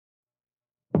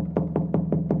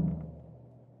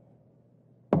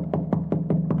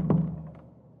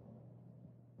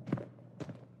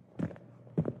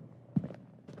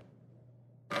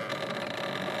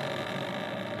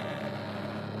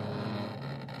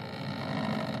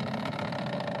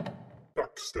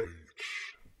Backstage.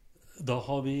 Da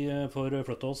har vi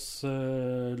forflyttet oss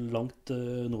langt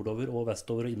nordover og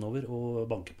vestover og innover og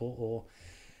banker på og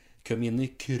kom inn i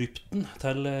krypten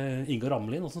til Ingar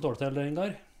Amlien. Hvordan står det til,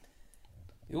 Ingar?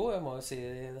 Jo, jeg må jo si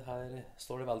her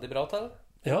står det veldig bra til.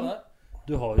 Ja,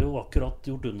 du har jo akkurat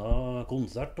gjort unna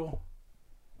konsert og...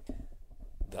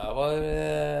 Det var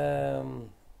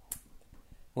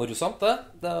morsomt det.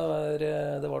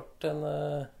 Det ble en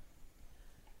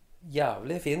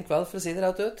jævlig fin kveld, for å si det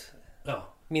rett ut. Ja.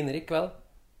 Minnerik kveld.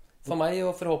 For meg,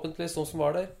 og forhåpentligvis de som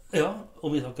var der. Ja,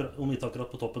 om ikke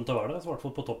akkurat på toppen til Hverdag, så i hvert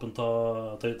fall på toppen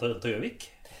til Gjøvik.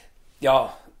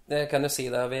 Ja, det kan jeg si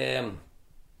det. Jeg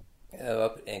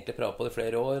har egentlig pratet på det i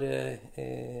flere år i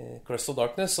Crust of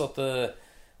Darkness, at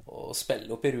å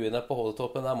spille opp i ruene på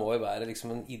Hodetoppen, det må jo være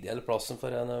liksom en ideell plassen for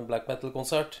en black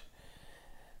metal-konsert.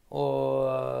 Og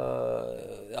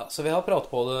ja, så vi har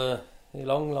pratet på det i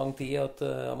lang tid, at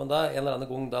ja, men det en eller annen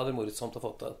gang, det hadde vært morsomt å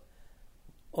få til.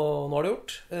 Og nå har det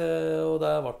gjort, og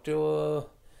det ble jo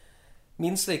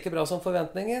minst like bra som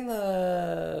forventningen.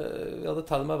 Vi hadde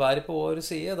til og med vær på vår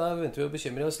side. Da begynte vi å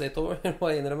bekymre oss litt over, må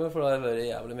jeg innrømme, for det har vært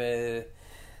jævlig mye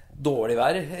dårlig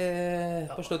vær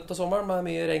på slutten av sommeren, med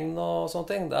mye regn og sånne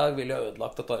ting. Det ville jo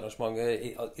ødelagt et arrangementet,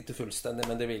 ikke fullstendig,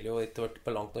 men det ville jo ikke vært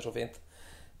på langt nær så fint.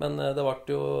 Men det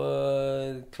ble jo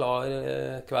klar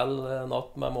kveld,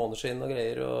 natt med måneskinn og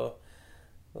greier,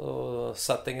 og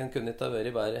settingen kunne ikke ha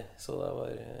vært bedre. Så det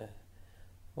var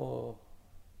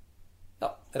ja,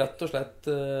 rett og slett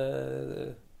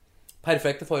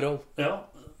perfekte forhold. Ja,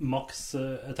 maks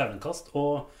terningkast.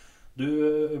 Og du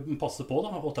passer på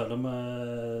da, og til og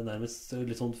med nærmest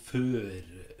litt sånn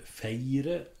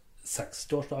førfeire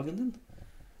 60-årsdagen din.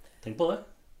 Tenk på det.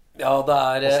 Ja, det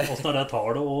Hvordan det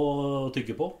tallet å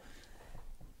tygge på?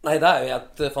 Nei, det jo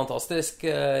helt fantastisk.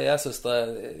 Jeg synes det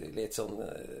litt sånn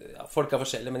ja, folk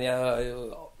forskjellige, men jeg har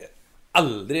jo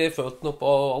aldri følt noe på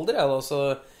alder, jeg da, så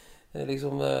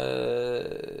liksom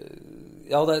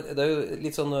ja, det jo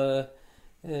litt sånn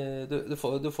du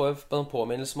får jo en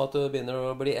påminnelse om at du begynner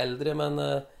å bli eldre, men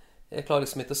jeg klarer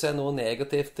liksom ikke å se noe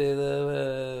negativt i det,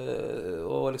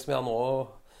 og liksom nå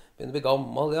begynner å bli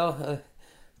gammel, ja,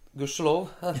 gudskjelov,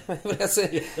 vil jeg si.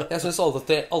 Jeg synes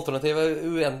alternativet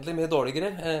uendelig mye dårligere,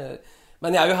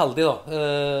 men jeg jo heldig da,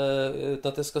 uten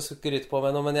at jeg skal skryte på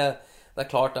meg nå, men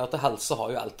det klart at helse har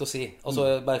jo alt å si,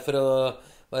 altså bare for å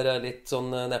være litt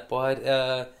sånn nedpå her,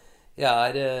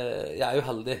 jeg jo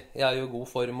heldig, jeg jo i god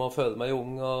form og føler meg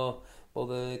ung, og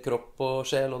både kropp og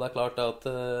sjel, og det klart at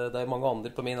det mange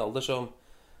andre på min alder som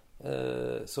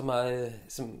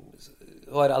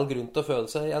har all grunn til å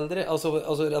føle seg eldre, altså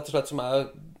rett og slett som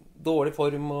dårlig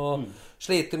form og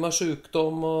sliter med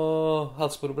sykdom og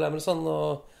helseproblemer og sånn,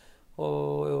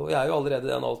 og jeg jo allerede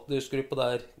i den aldersgruppa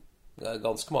der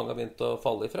ganske mange har begynt å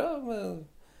falle ifra med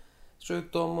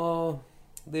sykdom og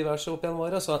diverse opp igjen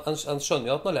våre, så en skjønner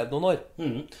jo at den har levd noen år.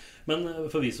 Men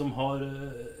for vi som har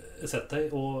sett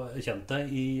deg og kjent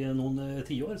deg i noen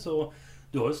 10 år, så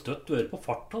du har jo støtt, du på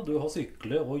farta, du har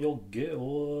sykle og jogge,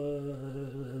 og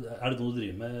det noe du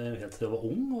driver med helt til du var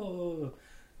ung, og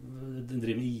du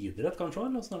driver med idrett kanskje,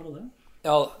 eller hvordan det det?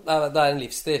 Ja, det en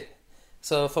livsstil.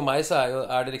 Så for meg så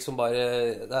det liksom bare,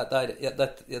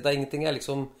 det ingenting jeg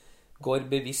liksom går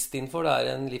bevisst inn for,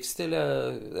 det en livsstil.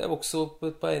 Jeg vokste opp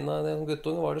på en av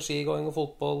guttungen, var det skigåing og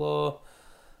fotball og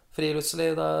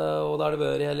friluftsliv, og det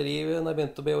vært hele livet. Når jeg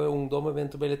begynte å bli ungdom og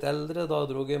begynte å bli litt eldre, da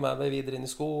drog jeg med meg videre inn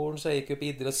i skolen, så jeg gikk opp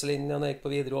idrettslinjen, jeg gikk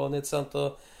på videregående, ikke sant,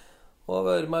 og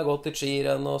vært meg godt i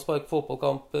skirenn og sparket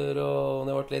fotballkamper, og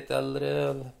når jeg ble litt eldre,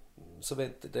 så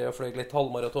begynte jeg å fløy litt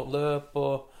halvmaratonløp,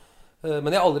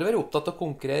 men jeg har aldri vært opptatt av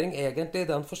konkurrering egentlig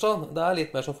i den forstand. Det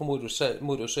litt mer som for moroskyld,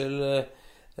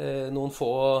 noen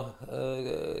få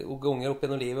unger opp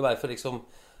gjennom livet, bare for liksom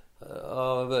å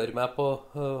være med på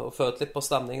og følt litt på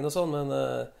stemningen og sånn,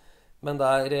 men det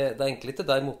egentlig ikke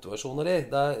der motivasjoner i.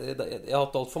 Jeg har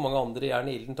hatt alt for mange andre jern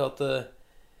i ilden til at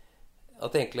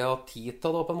jeg egentlig har tid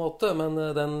til det på en måte, men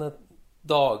den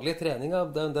daglige treningen,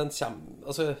 den kommer,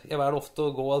 altså jeg velger ofte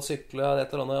å gå eller sykle eller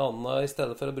et eller annet i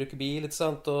stedet for å bruke bil, ikke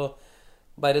sant, og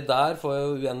bare der får jeg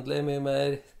uendelig mye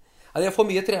mer, jeg får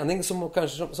mye trening som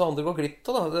kanskje så andre går glipp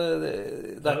av da.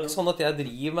 Det ikke sånn at jeg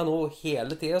driver med noe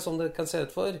hele tiden som det kan se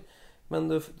ut for, men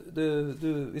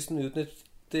hvis du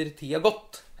utnytter tida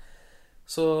godt,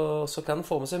 så kan du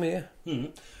få med seg mye.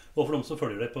 Og for dem som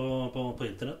følger deg på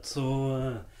internett,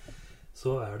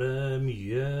 så det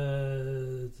mye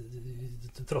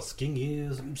trasking i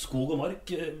skog og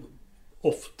mark,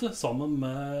 ofte sammen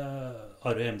med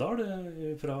Arve Heimdal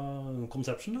fra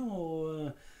Conception,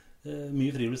 og mye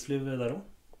friluftsliv der også.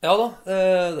 Ja da,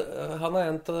 han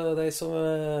en av de som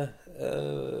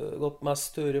gått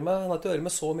mest turer med. Han har ikke vært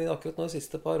med så mye akkurat nå de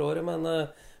siste par årene, men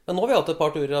nå har vi hatt et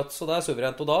par turer, så det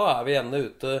suverent. Og da vi gjerne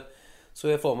ute, så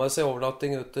vi får med oss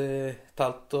overnatting ute i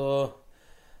telt,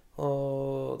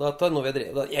 og dette er noe jeg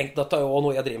driver, dette er jo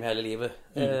noe jeg driver med hele livet.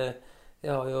 Jeg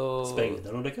har jo...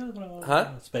 Speider noen like?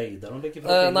 Hæ? Speider noen like?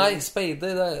 Nei,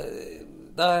 speider,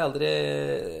 det har jeg aldri...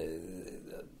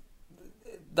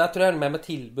 Der tror jeg med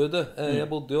tilbudet. Jeg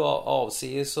bodde jo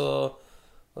avsides, og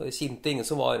jeg kjente ingen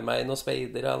som var med i noen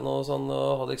speider eller noe sånn,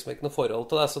 og hadde liksom ikke noe forhold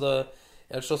til det, så det...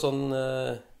 Ellers så sånn...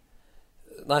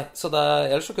 Nei, så det...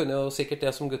 Ellers så kunne jo sikkert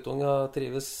jeg som guttunge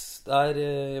trives der,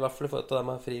 i hvert fall i forhold til det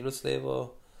med friluftsliv og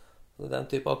den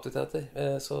type aktiviteter.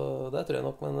 Så det tror jeg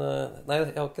nok, men... Nei,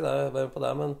 jeg har ikke det, jeg var med på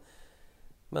det,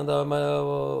 men det med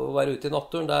å være ute i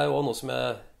naturen, det er jo også noe som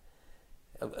jeg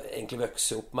egentlig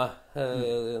vokser opp med.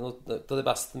 Noe av de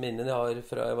beste minnene jeg har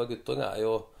fra jeg var guttunge er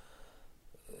jo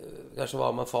kanskje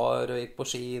var med far og gikk på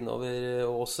ski innover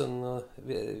Åsen.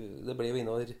 Det ble jo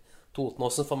innover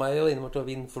Totenåsen for meg, og innover til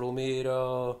Vindflomyr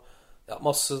og ja,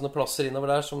 masse sånne plasser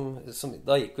innover der som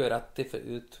da gikk vi jo rett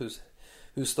ut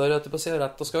husdøra, på å si,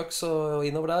 rett og skøks og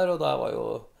innover der, og der var jo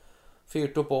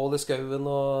fyrt opp bål i skauen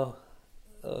og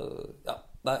ja,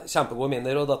 det er kjempegode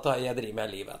minner, og dette har jeg driver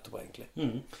med livet etterpå egentlig.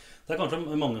 Det er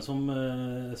kanskje mange som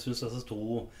synes disse to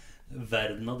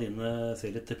verdenene dine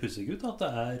ser litt pussig ut, at det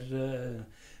er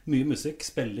mye musikk,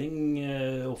 spilling,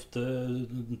 ofte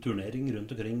turnering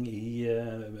rundt omkring i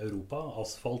Europa,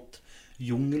 asfalt,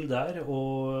 jungel der,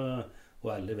 og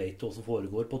alle vet hva som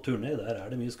foregår på turné. Der er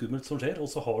det mye skummelt som skjer, og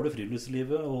så har du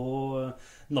friluftslivet og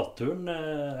naturen.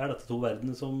 Er dette to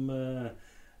verdener som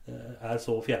er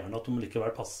så fjerne at de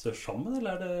likevel passer sammen,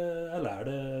 eller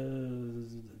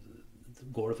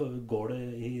går det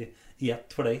i ett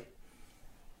for deg?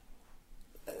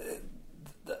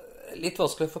 Litt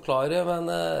vanskelig å forklare, men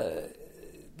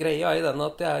greia er den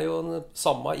at jeg er jo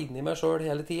samme inni meg selv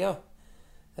hele tiden.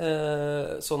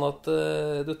 Sånn at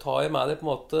du tar med deg på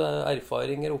en måte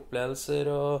erfaringer, opplevelser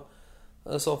og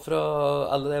så fra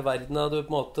alle de verdenene du på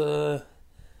en måte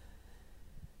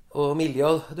og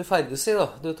miljøet du ferdes i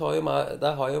da. Det har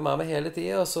jeg jo med meg hele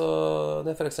tiden. Så når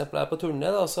jeg for eksempel er på turné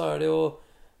da, så er det jo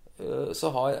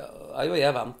er jo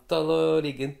jeg vant til å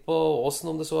ligge inn på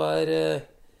åsen om det så er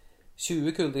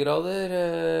 20 kuldegrader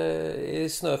i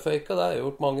snøføyka. Det har jeg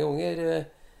gjort mange ganger,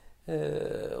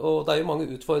 og det er jo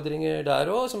mange utfordringer der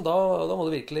også, som da må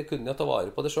du virkelig kunne ta vare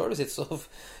på det selv. Hvis ikke så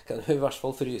kan du i hvert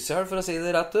fall fryse her, for å si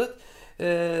det rett ut.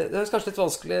 Det er kanskje litt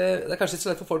vanskelig, det er kanskje ikke så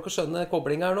lett for folk å skjønne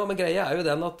kobling her nå, men greia er jo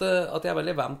den at jeg er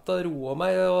veldig vant til å roe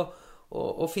meg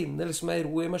og finne liksom en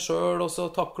ro i meg selv, og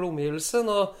så takle omgivelsen,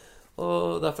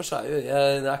 og derfor så er jo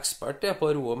jeg en ekspert på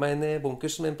å roe meg inn i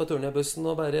bunkersen min på turnébussen,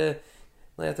 og bare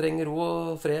når jeg trenger ro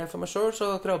og fred for meg selv,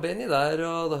 så krabber jeg inn i der,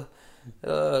 og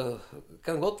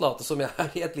kan godt late som jeg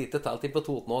er i et lite telt på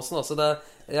Totenåsen. Altså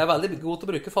jeg er veldig god til å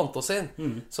bruke fantasien,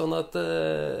 sånn at,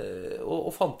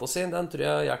 og fantasien, den tror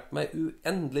jeg har hjulpet meg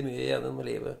uendelig mye gjennom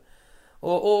livet.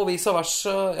 Og vice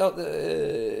versa, ja,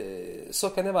 så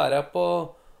kan jeg være på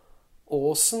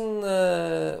åsen,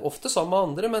 ofte sammen med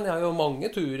andre, men jeg har jo mange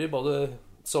turer, både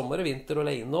sommer og vinter og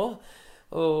alene også.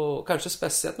 Og kanskje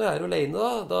spesielt når jeg er alene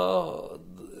da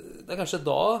det er kanskje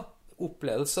da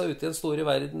opplevelser ute i den store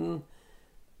verden,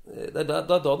 det er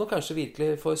da du kanskje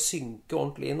virkelig får synke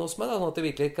ordentlig inn hos meg, da, sånn at jeg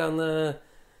virkelig kan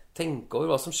tenke over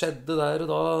hva som skjedde der og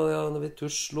da, ja, når vi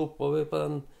tuslet oppover på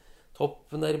den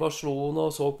toppen der i Barcelona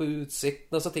og så på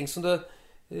utsikten, altså ting som du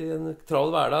i en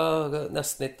travl hverdag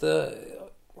nesten ikke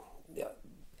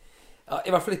i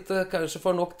hvert fall ikke kanskje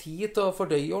får nok tid til å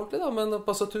fordøye ordentlig da, men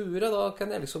på så turer da kan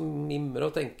jeg liksom mimre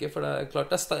og tenke, for det er klart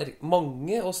det er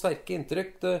mange og sterke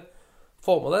inntrykk du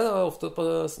får med deg da, ofte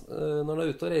når du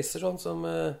er ute og reiser sånn,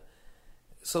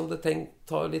 som det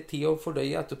tar litt tid å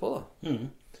fordøye etterpå da.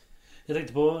 Jeg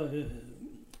tenkte på,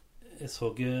 jeg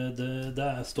så det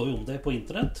står jo om det på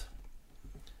internett.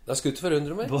 Det er skutt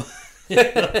forundre meg.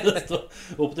 Det står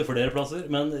opp til flere plasser,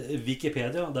 men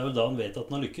Wikipedia, det er vel da han vet at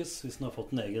han har lykkes, hvis han har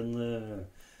fått en egen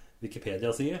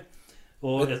Wikipedia-side.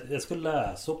 Og jeg skal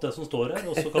lese opp det som står her,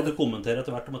 og så kan du kommentere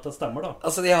etter hvert om at det stemmer da.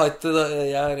 Altså, jeg har ikke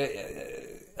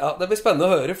ja, det blir spennende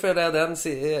å høre, for jeg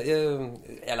leser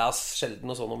sjelden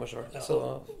noe sånn om meg selv. Ja,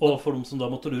 og for de som da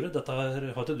måtte lure, dette har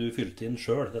ikke du fylt inn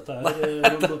selv. Dette er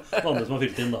noen andre som har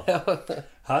fylt inn da.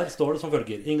 Her står det som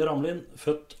følger: Ingar Amlien,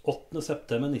 født 8.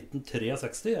 september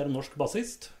 1963, er en norsk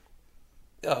bassist.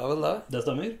 Ja, vel det. Det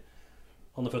stemmer.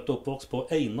 Han er født og oppvokst på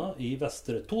Eina i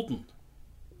Vestre Toten.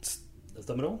 Det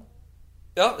stemmer også?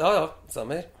 Ja,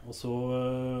 stemmer. Og så...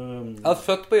 Jeg er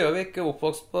født på Gjøvik og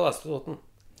oppvokst på Vestre Toten.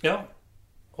 Ja.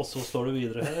 og så står det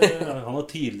videre her. Han har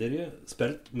tidligere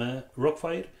spilt med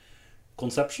Rockfire,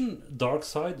 Conception, Dark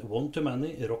Side, One Too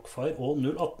Many, Rockfire og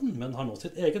 018, men har nå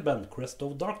sitt eget band, Crest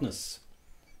of Darkness.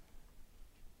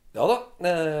 Ja da,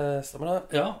 stemmer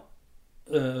det. Ja,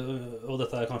 og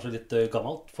dette er kanskje litt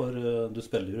gammelt, for du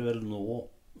spiller jo vel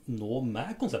nå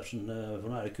med Conception, for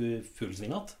nå er det ikke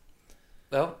fullsvinget.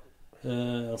 Ja.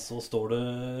 Så står det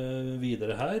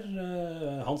videre her.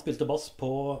 Han spilte bass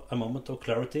på A Moment of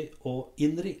Clarity og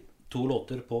Inri, 2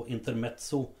 låter på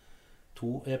Intermezzo,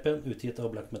 2 EP-en utgitt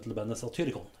av black metal-bandet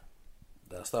Satyricon.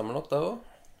 Det stemmer nok det også.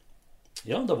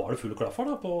 Ja, da var det full klaffer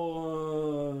da på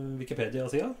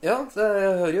Wikipedia-siden. Ja,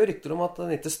 jeg hører jo rykter om at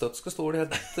den ikke støtt skal stå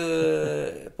helt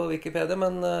på Wikipedia,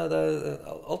 men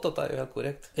alt dette er jo helt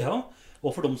korrekt. Ja, og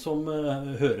for dem som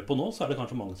hører på nå, så er det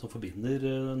kanskje mange som forbinder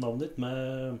navnet ditt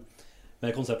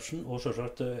med Conception og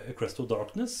selvsagt Crest of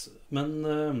Darkness, men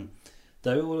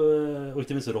det er jo, og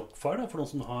ikke minst Rockfire da, for noen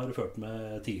som har ført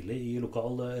med tidlig i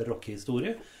lokal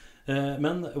rockhistorie.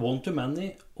 Men One Too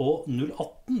Many og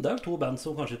 018, det er 2 band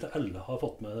som kanskje ikke alle har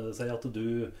fått med seg at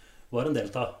du var en del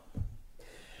av.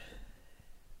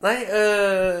 Nei,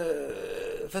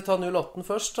 for å ta 018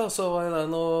 først da, så var det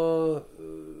noe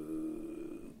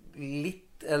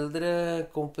litt eldre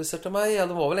kompiser til meg. Ja,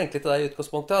 det var vel egentlig til deg i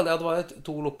utgangspunktet. Ja, det var jo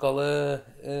 2 lokale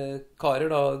karer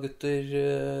da, gutter,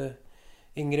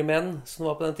 yngre menn som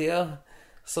var på den tida.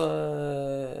 Så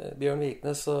Bjørn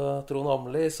Viknes og Trond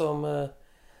Amlien som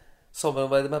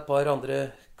samarbeidet med et par andre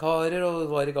karer og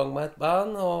var i gang med et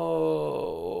band og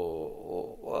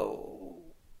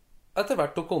etter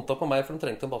hvert tok kontakt med meg for de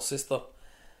trengte en bassist da.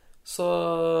 Så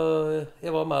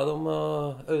jeg var med dem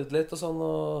og øvde litt og sånn,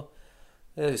 og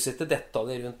jeg husker ikke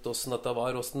detaljer rundt hvordan dette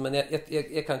var, men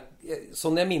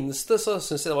sånn jeg minnes det, så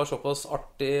synes jeg det var såpass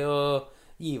artig og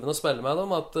givende å spille med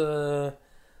dem at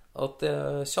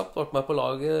jeg kjapt ble med på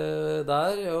laget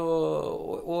der,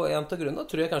 og en av grunnene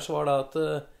tror jeg kanskje var det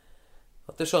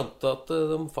at jeg skjønte at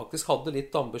de faktisk hadde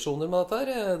litt ambisjoner med dette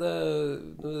her.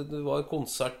 Det var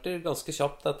konserter ganske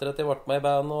kjapt etter at jeg ble med i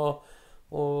band,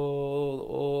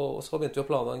 og så begynte vi å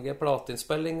planlegge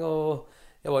plateinnspilling, og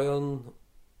jeg var jo en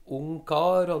ung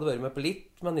kar, hadde vært med på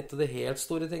litt, men ikke det helt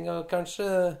store tinga kanskje.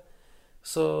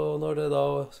 Så når det da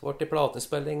ble til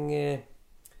plateinnspilling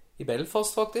i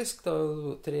Belfast faktisk, da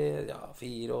 84,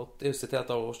 jeg husker til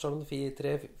et årstal,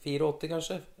 84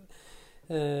 kanskje,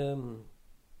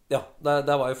 ja,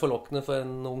 det var jo forlokkende for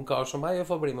en ung kar som meg å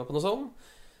få bli med på noe sånt.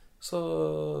 Så,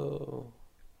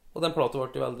 og den plata ble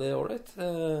jo veldig ålreit,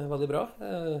 veldig bra.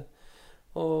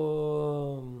 Og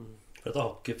for dette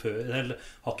hakket før, eller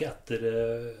hakket etter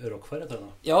Rockfire etter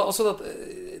det? Ja, altså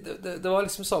det var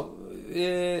liksom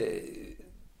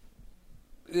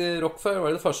Rockfire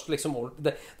var det første liksom,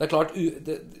 det er klart,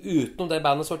 utenom det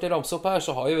bandet som ble ramset opp her,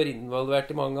 så har jeg vært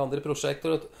involvert i mange andre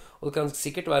prosjekter, og det kan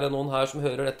sikkert være noen her som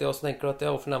hører dette og som tenker at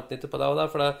jeg hvorfor nevnte ikke på det og der,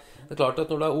 for det er klart at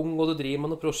når du er ung og du driver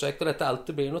med noen prosjekter, dette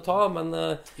alltid blir noe ta, men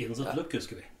Innsatt løk,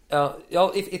 husker vi. Ja,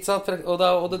 ikke sant, og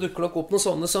det dukker nok opp noen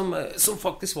sånne som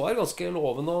faktisk var ganske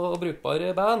lovende og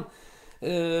brukbare band,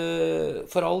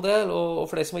 for all del, og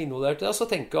for de som var involvert i det, så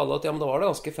tenker jo alle at ja, men da var det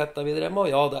ganske fett det vi drev med,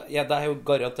 og ja, det er jo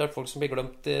garantert folk som blir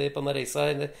glemt på denne reisa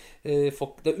her.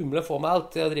 Det er umulig å få med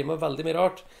alt, jeg driver med veldig mye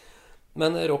rart,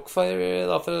 men Rockfire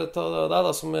da, for å ta det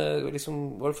da, som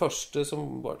liksom var det første som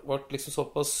var liksom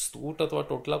såpass stort at det var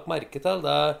ordentlig lagt merke til,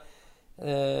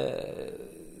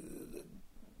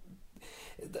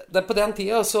 det på den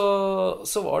tida så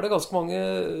var det ganske mange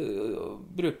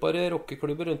brukbare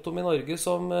rockeklubber rundt om i Norge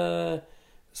som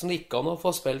det gikk an å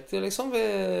få spilt til liksom.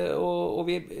 Og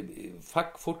vi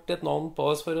fikk fort et navn på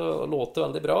oss for å låte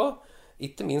veldig bra,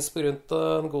 ikke minst på grunn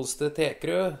av den godeste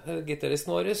Tekrø,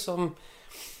 gitaristen vår, som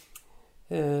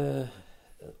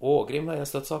Ågrim har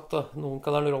jeg støtt sagt da. Noen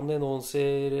kaller han Ronny, noen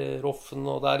sier Roffen,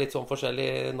 og det er litt sånn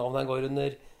forskjellige navn han går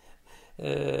under,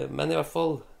 men i hvert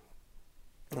fall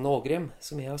en Ågrim,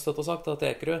 som jeg har stått og sagt, at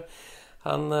Ekerø,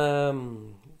 han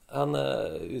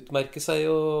utmerker seg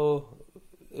jo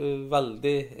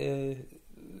veldig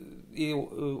i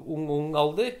ung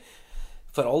alder.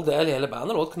 For all del, hele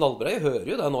bandet låt knallbra. Jeg hører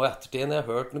jo det nå i ettertid, når jeg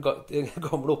har hørt den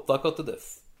gamle opptak, at det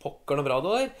pokker noe bra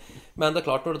det var. Men det er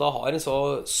klart, når du da har en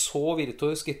så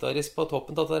virtuøs gitarist på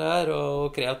toppen av dette her,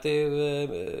 og kreativ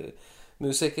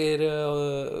musiker og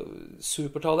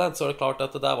supertalent, så er det klart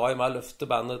at det der var jo med å løfte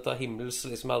bandet til himmels,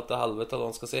 liksom helt til helvete, eller hva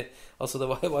man skal si. Altså det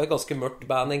var jo et ganske mørkt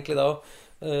band egentlig da.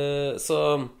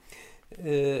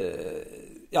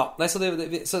 Ja, nei, så det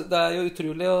er jo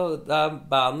utrolig, og det er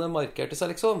bandet markerte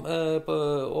seg liksom,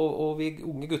 og vi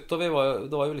unge gutter, det var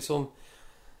jo liksom,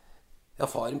 ja,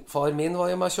 far min var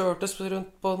jo med kjørtes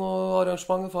rundt på noen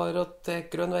arrangement, far og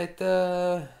Tekrøn, vet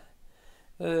jeg.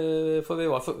 For vi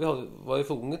var jo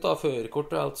for unge da,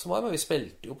 førerkort og alt som var, men vi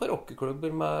spilte jo på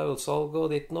rockeklubber med utsalg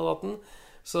og ditten og datten.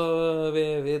 Så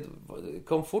vi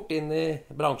kom fort inn i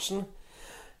bransjen.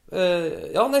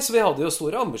 Så vi hadde jo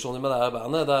store ambisjoner med det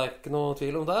bandet, det ikke noe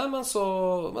tvil om det, men så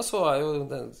jo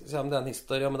den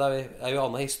historien, men det jo en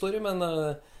annen historie, men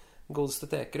godeste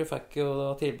Tekere fikk jo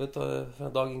da tilbud fra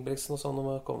Dag Ingebrigtsen og sånn om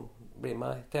å bli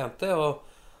med til NT,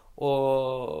 og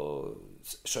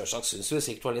selvsagt synes vi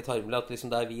sikkert var litt harmelig at liksom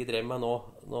det vi drev med nå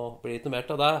blir det ikke noe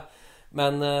mer av det.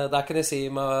 Men det kan jeg si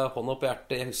med hånd opp i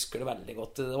hjertet, jeg husker det veldig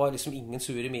godt. Det var liksom ingen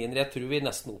sure miner. Jeg tror vi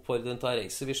nesten oppfordret til å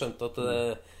reise. Vi skjønte at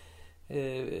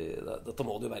dette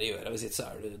må du bare gjøre, hvis ikke så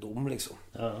du dum, liksom.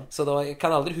 Ja. Så jeg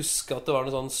kan aldri huske at det var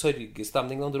noen sånn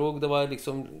sørgestemning når han drog. Det var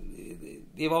liksom,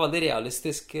 vi var veldig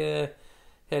realistiske,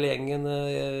 hele gjengen.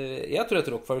 Jeg tror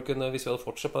at rockfolk kunne, hvis vi hadde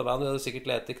fortsatt på det bandet, vi hadde sikkert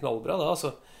lett knallbra da,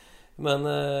 altså. Men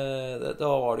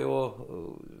da var det jo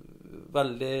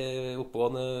veldig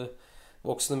oppgående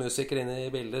voksne musikere inne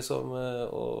i bildet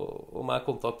og med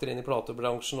kontakter inn i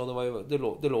platebransjen, og det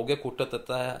lå jo kort at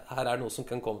dette her noe som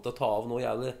kan komme til å ta av noe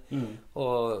jævlig.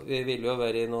 Og vi ville jo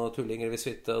være i noen tullinger hvis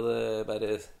vi ikke hadde bare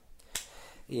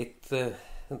gitt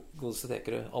godeste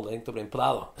Tekere anledning til å bli med på det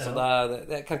da. Så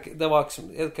jeg kan ikke huske det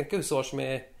var så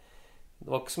mye, det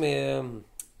var ikke så mye,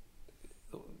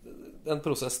 den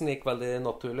prosessen gikk veldig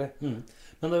naturlig.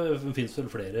 Men det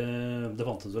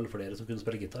fantes vel flere som kunne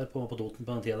spille gitar på Toten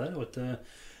på den tiden der.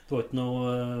 Det var ikke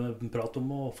noe prat om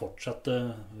å fortsette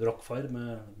rockfire med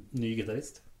ny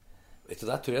gitarist. Vet du,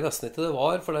 det tror jeg nesten ikke det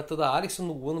var, for det liksom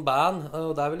noen band,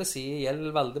 og det vil jeg si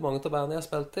gjelder veldig mange av bandene jeg har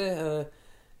spilt i,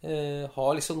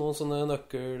 har liksom noen sånne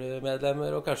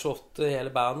nøkkelmedlemmer, og kanskje ofte hele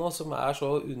bandet også, som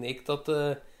så unikt at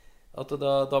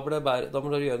da må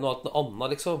du gjøre noe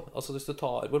annet, liksom. Altså hvis du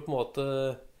tar bort på en måte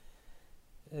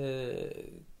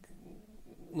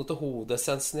noe til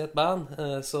hovedessensen i et band,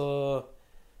 så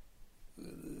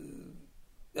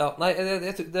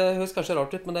det høres kanskje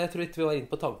rart ut, men jeg tror ikke vi var inne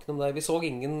på tanken om det. Vi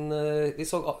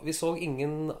så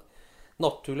ingen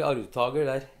naturlig arvtager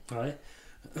der. Nei.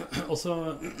 Også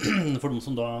for de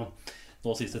som da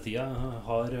nå siste tida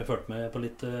har ført med på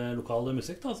litt lokal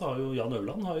musikk da, så har jo Jan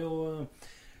Øverland har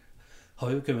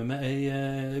jo kommet med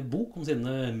en bok om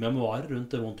sine memoarer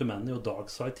rundt Want to Many og Dark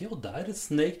Side, og der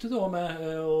snek du også med,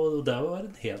 og det var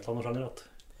en helt annen sjanger.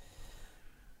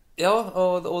 Ja,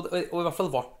 og i hvert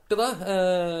fall var det.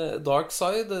 Dark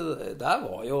Side, der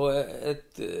var jo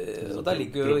der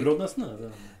ligger jo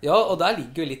nesten. Ja, og der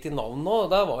ligger jo litt i navnet nå.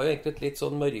 Der var jo egentlig et litt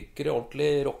sånn mørkere,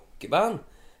 ordentlig rockeband.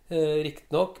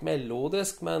 Riktig nok,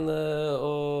 melodisk, men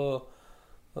og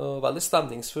veldig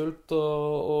stemningsfullt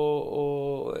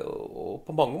og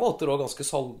på mange måter også ganske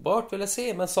salgbart, vil jeg si.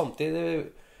 Men samtidig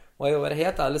må jeg jo være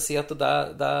helt ærlig og si at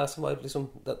det som var liksom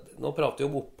nå prater vi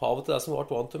om opphavet til det som var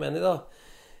Want to Many da.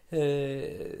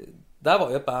 Det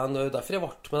var jo et band, og derfor jeg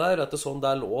ble med der, at det sånn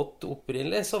der låt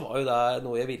opprinnelig, så var jo det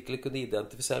noe jeg virkelig kunne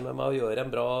identifisere med å gjøre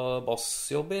en bra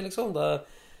bassjobb i, liksom. Der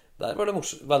var det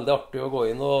veldig artig å gå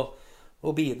inn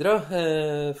og bidra.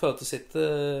 Føltes ikke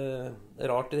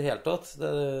rart i det hele tatt.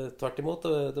 Tvert imot,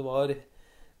 det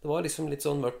var liksom litt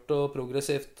sånn mørkt og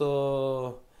progressivt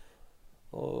og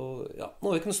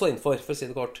noe vi kunne stå inn for å si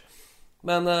det kort.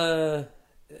 Men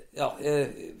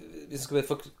hvis jeg skal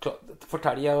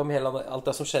fortelle om alt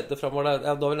det som skjedde fremover,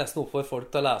 da vil nesten oppfordre folk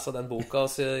til å lese den boka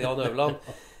hos Jan Øverland.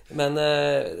 Men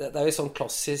det jo sånn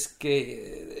klassisk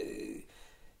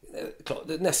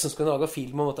nesten skulle lage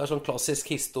film om at det sånn klassisk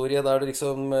historie der du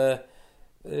liksom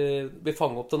blir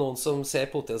fanget opp til noen som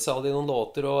ser potensial i noen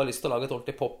låter og har lyst til å lage et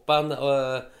ordentlig popband,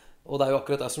 og det jo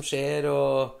akkurat det som skjer,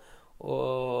 og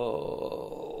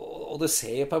du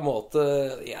ser på en måte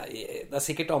det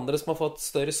sikkert andre som har fått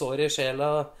større sår i sjela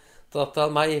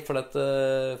enn meg, for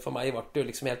meg ble det jo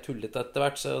liksom helt tullet etter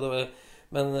hvert,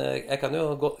 men jeg kan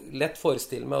jo lett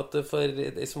forestille meg at for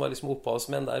de som var liksom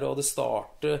opphavsmenn der og hadde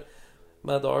startet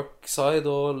med Dark Side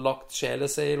og lagt sjela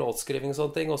seg i låtskriving og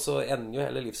sånne ting, og så ender jo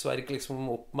hele livsverket liksom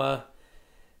opp med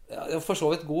for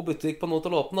så vidt god butikk på noen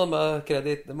av låtene med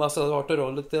kredit, masse hardt og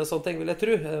rollete og sånne ting, vil jeg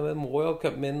tro. Det må jo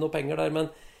komme inn noen penger der,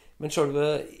 men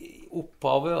selve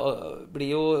opphavet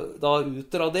blir jo da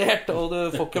utradert, og du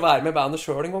får ikke være med i bandet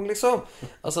selv en gang, liksom.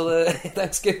 Altså, det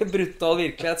ganske brutal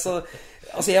virkelighet, så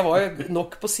altså, jeg var jo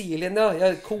nok på sidelinja.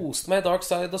 Jeg koste meg i Dark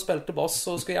Side og spilte bass,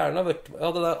 og skulle gjerne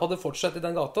hadde fortsatt i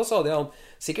den gata, så hadde jeg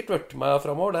sikkert vært med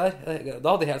fremover der. Da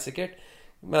hadde jeg helt sikkert.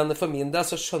 Men for min del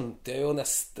så skjønte jeg jo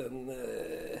nesten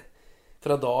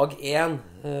fra dag 1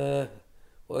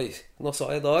 oi, nå sa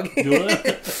jeg dag.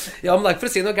 Ja, men det ikke for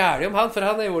å si noe gærlig om han, for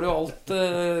han gjorde jo alt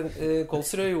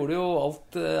Kolsrud gjorde jo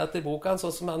alt etter boka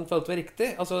sånn som han følte var riktig.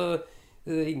 Altså,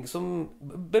 ingen som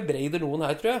bebreider noen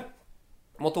her, tror jeg.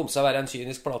 Måtte om seg være en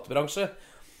kynisk platebransje.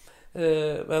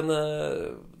 Men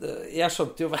jeg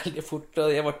skjønte jo veldig fort,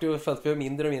 og jeg følte meg jo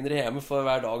mindre og mindre hjemme for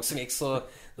hver dag som gikk, så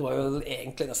det var jo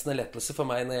egentlig nesten en lettelse for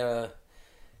meg når jeg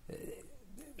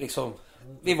liksom,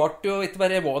 vi ble jo ikke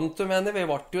bare want to many,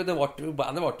 bandet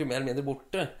ble jo mer eller mindre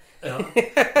borte. Ja,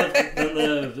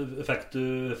 men fikk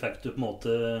du på en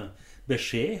måte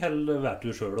beskjed, eller vært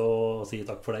du selv og si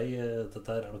takk for deg?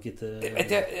 Dette er nok ikke...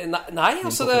 Nei,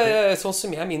 altså sånn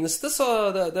som jeg minnes det, så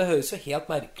det høres jo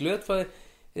helt merkelig ut, for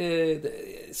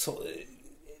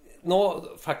nå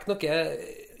fikk nok jeg,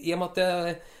 i og med at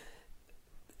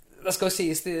det skal jo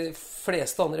sies, de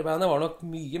fleste andre bandene var nok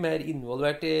mye mer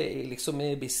involvert liksom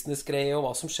i business-greier og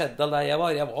hva som skjedde eller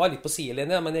der jeg var litt på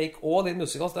sidelinje, men jeg gikk også litt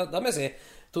musikalsk, det må jeg si.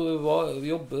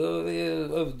 Vi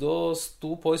øvde og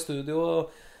sto på i studio,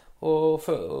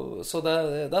 så det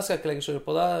skal jeg ikke legge skjul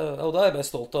på det, og det er jeg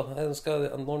bare stolt av.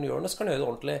 Når han gjør det, skal han gjøre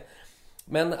det ordentlig.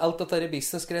 Men alt dette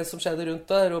business-greier som skjedde rundt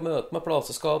der, og møte med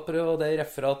plateskapere, og det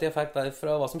referatet jeg fikk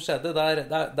derfra, hva som skjedde,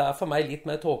 det er for meg litt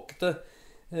mer tåkete.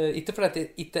 Ikke fordi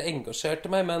jeg ikke engasjerte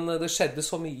meg, men det skjedde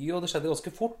så mye, og det skjedde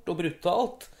ganske fort og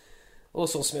brutalt. Og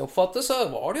sånn som jeg oppfattet, så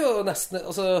var det jo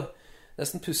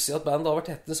nesten pussig at bandet da var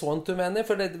tettens one to many,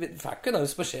 for vi fikk jo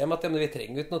nærmest beskjed om at vi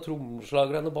trenger ikke noe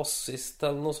trommeslager eller noe bassist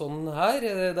eller noe sånt her.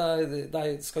 Det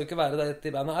skal jo ikke være det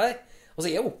i bandet her. Altså,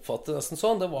 jeg oppfattet nesten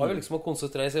sånn. Det var jo liksom å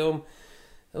konsentrere seg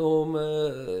om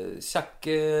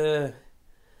kjekke,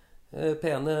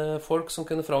 pene folk som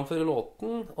kunne framføre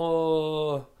låten,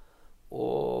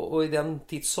 og i den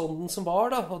tidsånden som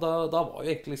var da, og da var jo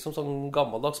egentlig liksom sånn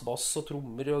gammeldags bass og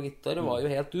trommer og gitar, det var jo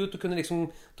helt ut. Du kunne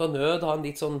liksom ta nød, ha en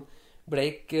litt sånn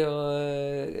bleik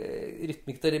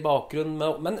rytmikk der i bakgrunnen,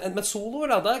 men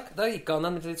soloer da, der gikk han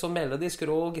en litt sånn melodisk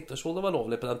rå gitarsolo, var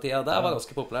lovlig på den tida. Det var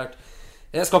ganske populært.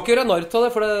 Jeg skal ikke gjøre narr av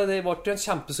det, for det ble jo en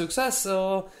kjempesuksess,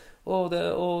 og det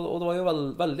var jo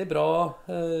veldig bra.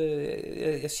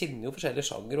 Jeg kjenner jo forskjellige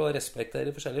sjanger og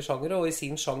respekterer forskjellige sjanger, og i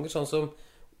sin sjanger, sånn som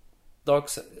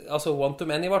altså One to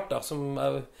Many vart da, som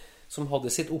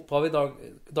hadde sitt opphav i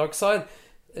Dark Side,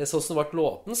 sånn som det ble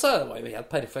låten, så det var jo helt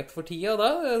perfekt for tida da.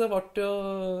 Det ble jo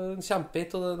en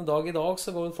kjempehit, og en dag i dag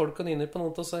så går folk og nynner på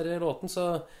noen av oss her i låten,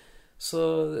 så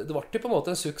det ble jo på en måte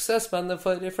en suksess, men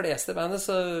for de fleste bandet,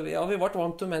 så ja, vi ble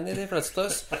One to Many, de fleste av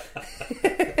oss.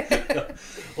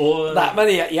 Nei, men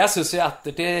jeg synes jo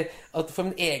ettertid at for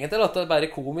min egen del at det er bare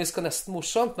komisk og nesten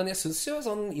morsomt, men jeg synes jo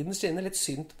sånn i den skinne litt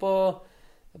synd på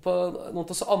noen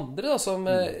av oss andre da, som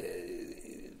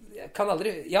jeg har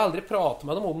aldri pratet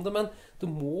med dem om det, men det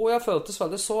må jo ha føltes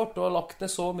veldig sårt og ha lagt ned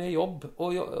så mye jobb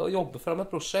og jobbe frem et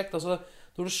prosjekt. Altså,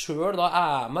 når du selv da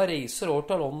er med, reiser over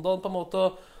til London på en måte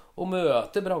og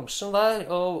møter bransjen der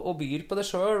og byr på det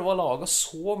selv og har laget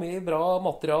så mye bra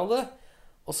materiale,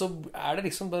 og så er det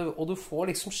liksom, og du får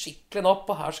liksom skikkelig napp,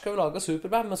 og her skal vi lage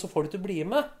superband, men så får du ikke bli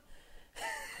med.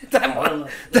 Det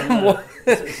må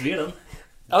svir den.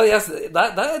 Ja, det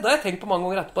har jeg tenkt på mange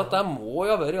ganger etterpå, at det må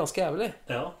jo ha vært ganske jævlig.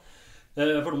 Ja,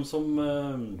 for de som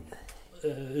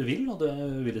vil, og det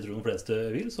vil jeg tro de fleste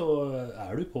vil, så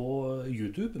er du på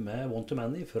YouTube med One to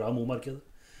Many fra Mo-markedet.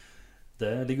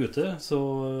 Det ligger ute, så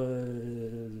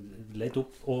leit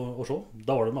opp og se.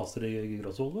 Da var det master i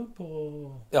Gråsole på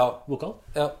vokal.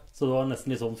 Ja. Så det var nesten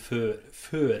litt sånn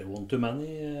før One to Many.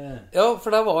 Ja,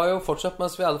 for det var jo fortsatt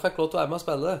mens vi alle fikk lov til å være med og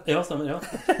spille. Ja, stemmer, ja.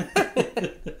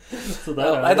 Så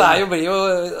nei, det blir jo,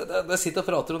 det sitter og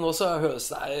prater om nå, så høres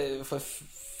det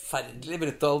forferdelig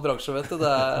brutal bransje, vet du.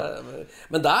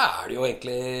 Men der er det jo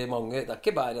egentlig mange, det er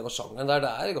ikke bare en av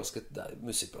sjangeren,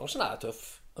 musikkbransjen er tøff.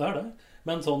 Det er det.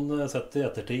 Men sånn sett i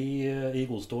ettertid i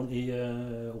godstolen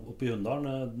oppe i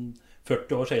Hunndalen,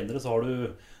 40 år senere, så har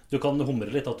du kan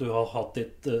humre litt at du har hatt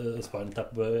ditt spinal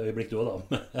tap-øyeblikk du også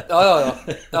da.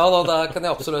 Ja, det kan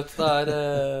jeg absolutt. Det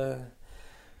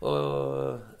og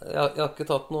jeg har ikke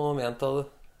tatt noe ment av det.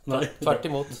 Nei, tvert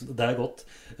imot. Det er godt.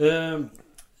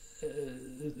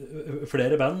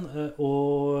 Flere band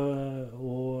og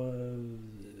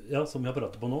ja, som vi har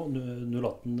pratet på nå,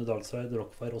 018, Darkside,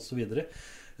 Rockfire og så videre.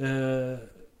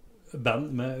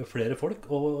 Band med flere folk,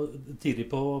 og tidlig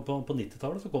på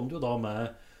 90-tallet så kom det jo da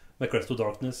med Crest of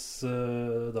Darkness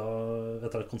da,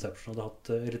 etter at Conception hadde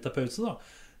hatt litt av pause da.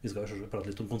 Vi skal jo prate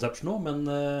litt om Conception nå, men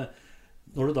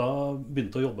når du da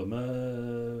begynte å jobbe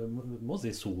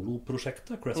med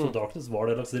soloprosjektet Crest of Darkness, var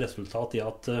det et slags resultat i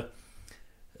at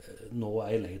nå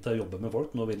er jeg lei til å jobbe med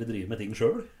folk, nå vil jeg drive med ting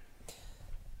selv?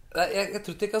 Jeg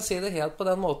tror ikke jeg kan si det helt på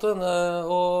den måten,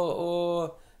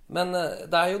 men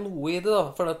det er jo noe i det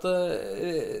da, for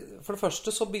det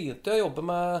første så begynte jeg å jobbe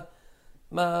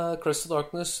med Crest of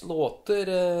Darkness låter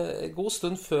god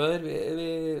stund før vi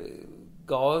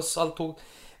ga oss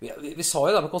vi sa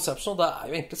jo det med Conception, og det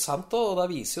jo egentlig sant da, og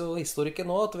det viser jo historikken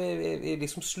nå at vi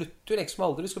liksom slutter jo liksom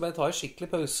aldri, vi skulle bare ta en skikkelig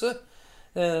pause.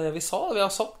 Vi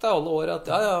har sagt det alle år at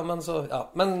men så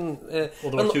men, og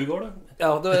det var 20 år da?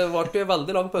 Ja, det var ikke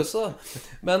veldig lang pause da.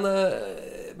 Men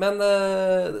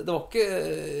det var ikke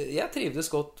jeg trivdes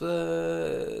godt.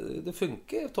 Det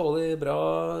funker tålig bra,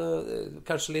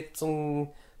 kanskje litt sånn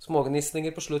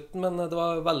smågnisninger på slutten, men det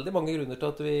var veldig mange grunner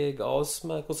til at vi ga oss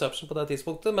med Conception på det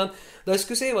tidspunktet. Men det jeg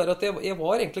skulle si var at jeg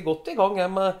var egentlig godt i gang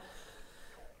med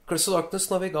Curse of Darkness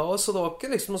når vi ga oss, så det var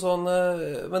ikke liksom sånn,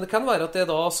 men det kan være at jeg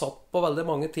da satt på veldig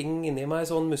mange ting inni meg,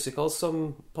 sånn musikal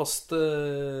som passte,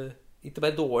 ikke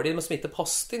bare dårlig, men som ikke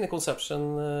passte inn i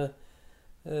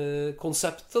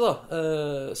Conception-konseptet da.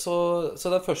 Så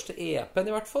den første EP-en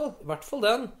i hvert fall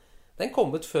den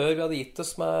kom ut før vi hadde gitt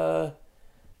oss med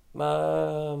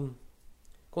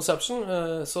Conception,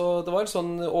 så det var en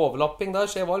sånn overlapping der,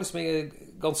 så jeg var liksom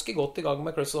ganske godt i gang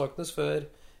med Curse of Darkness før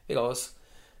vi ga oss.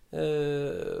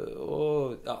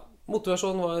 Og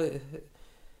motivasjonen var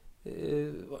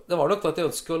det var nok at jeg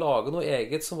ønsket å lage noe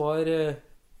eget som var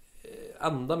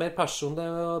enda mer personlig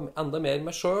og enda mer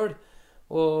meg selv,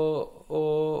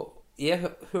 og jeg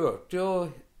hørte jo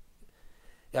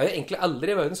jeg har jo egentlig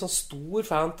aldri vært en sånn stor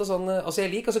fan til sånn, altså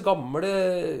jeg liker altså gamle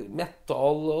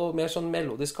metal og mer sånn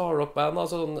melodiske hardrock-band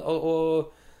altså, og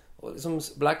liksom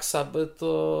Black Sabbath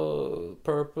og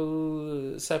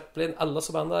Purple Zeppelin, alle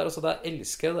så band der, altså det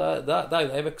elsker jeg, det jo det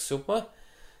jeg vokser opp med.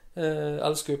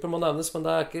 Alice Cooper må nevnes, men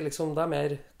det ikke liksom, det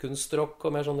mer kunstrock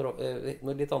og mer sånn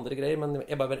litt andre greier, men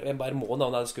jeg bare må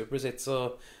nevne Alice Cooper sitt, så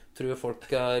tror jeg folk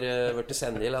vært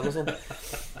senil eller noe sånt.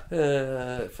 Du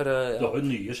har jo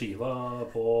nye skiva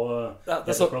på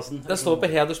hedersplassen. Det står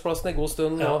på hedersplassen en god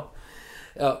stund nå.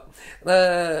 Ja.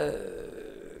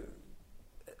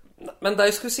 Men det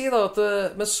jeg skulle si da,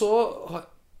 men så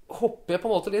hopper jeg på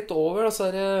en måte litt over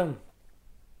altså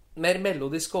mer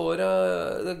melodiske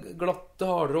året, det glatte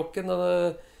hardrocken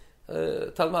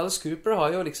til og med Alice Cooper har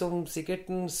jo liksom sikkert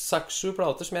 6-7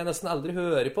 plater som jeg nesten aldri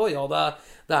hører på. Ja,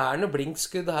 det noe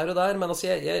blinkskudd her og der, men altså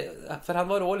for han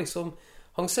var også liksom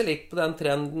hang seg litt på den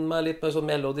trenden med litt mer sånn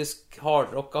melodisk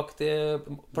hardrock-aktige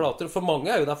plater. For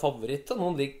mange jo det favoritter,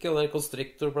 noen liker jo det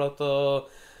Constrictor-plater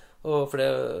og for det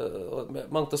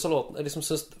mange så låten liksom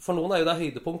synes, for noen jo det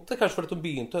høydepunktet kanskje fordi de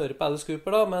begynte å høre på Alice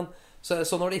Cooper da, men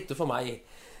så var det ikke for meg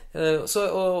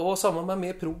og sammen med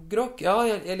mye progrock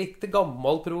jeg likte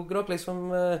gammel progrock liksom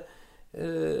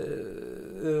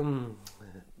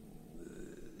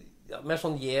mer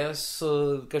sånn Yes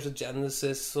og kanskje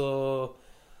Genesis og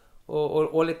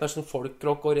litt mer sånn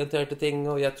folkrock-orienterte ting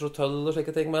og Jethro Tull og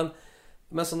slike ting, men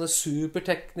sånne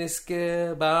supertekniske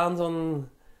band sånn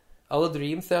alle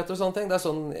Dream Theater og sånne ting, det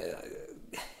sånn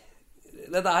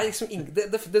det liksom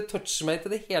det toucher meg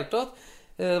til det hele tatt.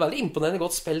 Veldig imponerende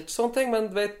godt spilt sånne ting,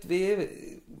 men vet vi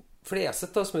fleste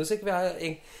av oss musikk vi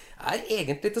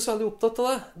egentlig ikke så veldig opptatt av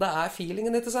det. Det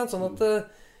feelingen, ikke sant? Sånn at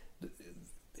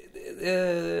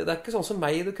det ikke sånn som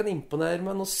meg du kan imponere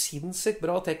med noe sinnssykt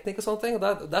bra teknikk og sånne ting, og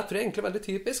det tror jeg egentlig er veldig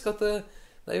typisk at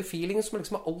det jo feelingen som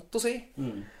liksom alt å si.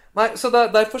 Nei, så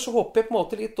derfor så hopper jeg på en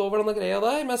måte litt over denne greia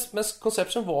der, mens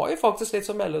Conception var jo faktisk litt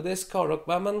sånn melodisk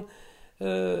hardrock-band,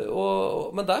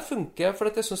 men der funker jeg, for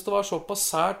jeg synes det var såpass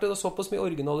sært, det var såpass mye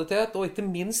originalitet, og ikke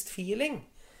minst feeling,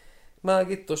 med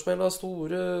gitarspill og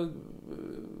store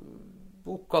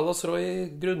vokaler, Roy,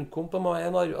 grunnkomp og meg,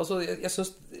 altså jeg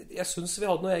synes vi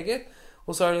hadde noe eget,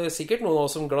 og så det sikkert noen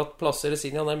som glatt plasseres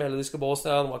inn i den melodiske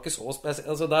båsen, den var ikke så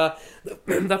spesiell, altså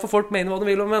det får folk mene hva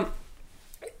de vil om, men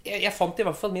jeg fant i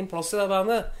hvert fall min plass i det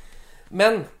bandet.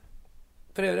 Men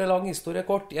for å gjøre en lang historie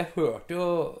kort, jeg hørte jo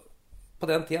på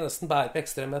den tiden nesten bare på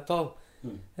ekstremmetal.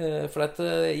 For at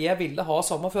jeg ville ha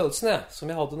samme følelsen som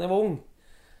jeg hadde når jeg var ung.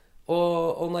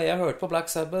 Og når jeg hørte på Black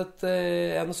Sabbath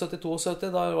 71-72,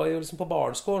 da var jeg jo liksom på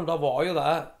barneskolen, da var jo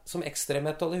det som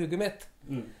ekstremmetal i hugget mitt.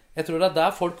 Jeg tror det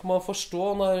der folk må forstå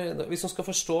hvis de skal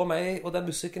forstå meg og den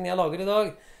musikken jeg lager i dag,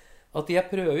 at jeg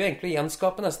prøver jo egentlig å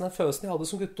gjenskape nesten den følelsen jeg hadde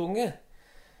som guttunge.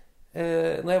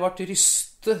 Når jeg ble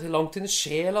rystet langt inn i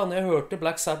sjela, når jeg hørte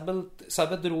Black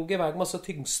Sabbath drog i vei med så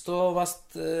tyngste og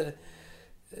mest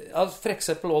for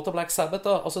eksempel låt av Black Sabbath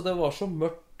da, altså det var så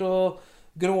mørkt og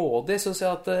grådig, synes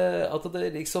jeg at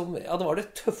det liksom, det var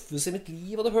det tøffeste i mitt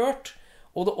liv jeg hadde hørt,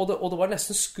 og det var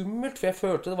nesten skummelt, for jeg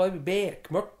følte det var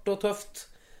bekmørkt og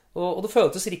tøft, og det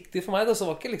føltes riktig for meg da, så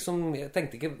det var ikke liksom, jeg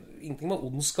tenkte ikke ingenting med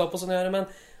ondskap og sånn å gjøre, men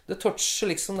det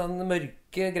toucher liksom den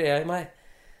mørke greia i meg.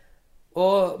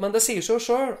 Men det sier seg jo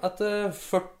selv at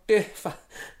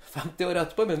 50 år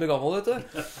etterpå, mye gammel, vet du.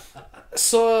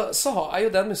 Så jo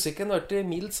den musikken vært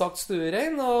mildt sagt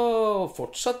stuerein, og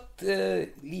fortsatt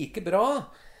like bra.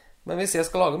 Men hvis jeg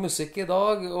skal lage musikk i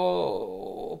dag,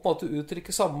 og på en måte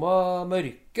uttrykke samme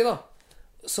mørke, da,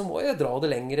 så må jeg dra det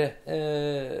lengre,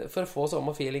 for å få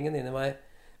samme feelingen inni meg.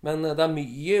 Men det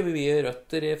mye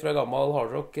røtter fra gammel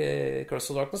hardrock,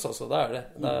 Crust of Darkness, altså, det det.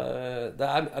 Det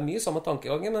mye samme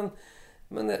tankegangen,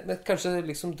 men kanskje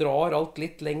liksom drar alt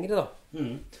litt lengre, da.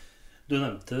 Du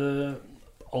nevnte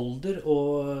alder,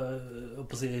 og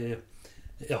på å si,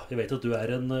 ja, jeg vet at du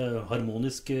en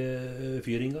harmonisk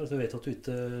fyr, Ingar, så jeg vet at du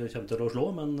ikke kommer til å slå,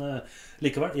 men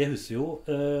likevel, jeg husker jo,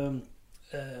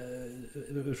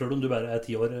 selv om du bare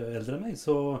 10 år eldre enn meg,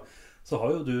 så har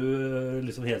jo du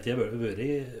liksom hele tiden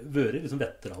vært liksom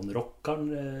veteranrockeren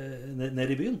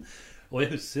nede i byen. Og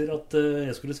jeg husker at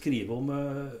jeg skulle skrive om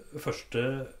første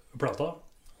plata,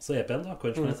 så EP-en da,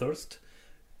 Quench My Thirst.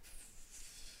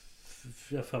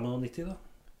 95 da.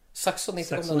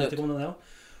 96 kom den ut. Ja.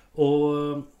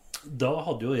 Og da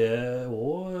hadde jo jeg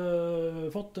også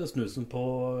fått snusen på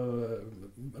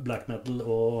black metal,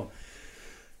 og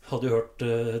hadde jo hørt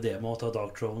demo av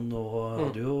Dark Throne, og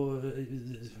hadde jo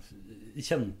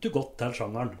kjente jo godt til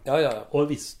sjangeren. Ja. Og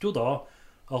visste jo da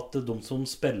at de som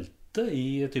spilte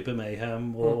i type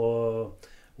Mayhem og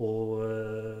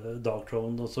Dark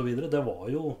Throne og så videre, det var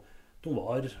jo, de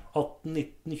var 18,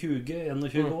 19, 20,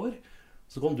 21 år.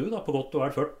 Så kom du da på godt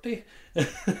og 40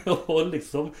 og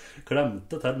liksom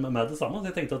klemte til med det samme. Så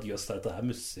jeg tenkte at jøss, dette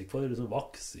musikk for liksom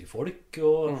vaksne folk.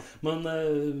 Men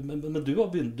du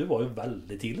var jo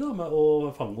veldig tidlig da, med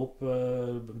å fange opp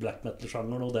black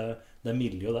metal-sjangeren og det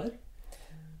miljøet der.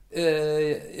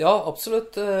 Ja,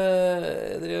 absolutt.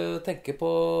 Dere tenker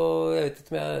på, jeg vet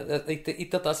ikke om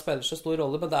ikke at det spiller så stor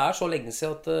rolle, men det så lenge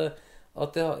siden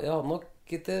at jeg har nok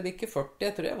ikke 40,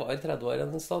 jeg tror jeg var i 30 år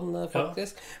en stand,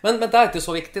 faktisk. Ja. Men det ikke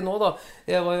så viktig nå, da.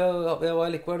 Jeg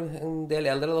var likevel en del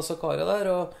eldre da, så Kara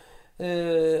der, og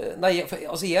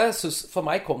jeg synes, for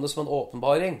meg kom det som en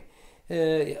åpenbaring.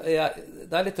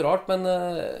 Det litt rart, men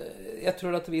jeg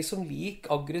tror at vi som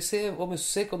liker aggressiv og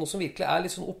musikk, og noe som virkelig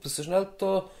litt sånn opposisjonelt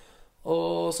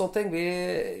og sånne ting,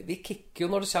 vi kicker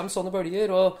jo når det kommer sånne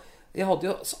bølger, og jeg hadde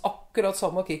jo akkurat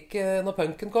samme kick når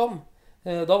punken kom.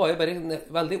 Da var jeg bare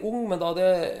veldig ung, men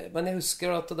jeg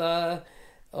husker at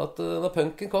når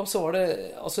punken kom, så var det,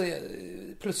 altså,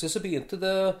 plutselig så begynte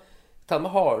det til og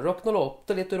med hardrock nå lå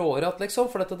det litt råere, liksom,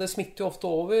 for det smitter jo ofte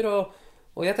over,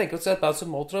 og jeg tenker at et band som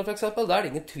Motorhead for eksempel, det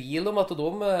det ingen tvil om at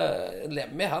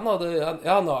Lemmy, han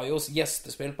har jo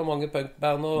gjestespilt på mange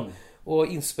punkband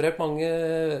og inspirert mange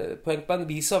punkband,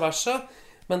 vice versa,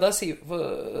 men det sier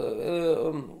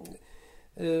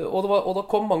og det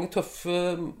kom mange tøffe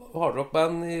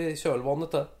hardrockband i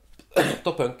kjølvannet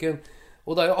til punken,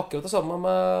 og det jo akkurat det samme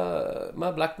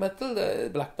med black metal.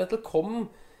 Black metal kom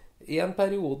i en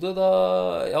periode da,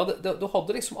 ja, du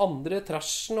hadde liksom andre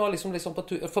trashen og liksom på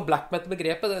tur, for black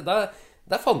metal-begrepet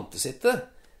det fantes ikke,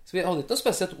 så vi hadde ikke noe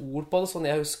spesielt ord på det,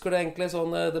 sånn jeg husker det egentlig,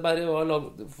 sånn, det bare var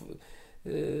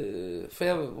for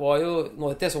jeg var jo, nå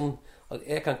vet jeg sånn,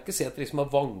 jeg kan ikke si at det liksom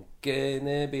vanke inn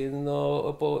i byen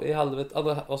i helvete,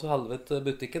 altså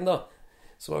helvete-butikken da,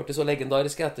 som var ikke så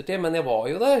legendarisk i ettertid, men jeg var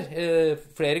jo der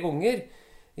flere ganger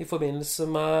i forbindelse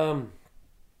med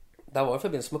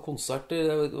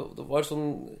konserter. Det var sånn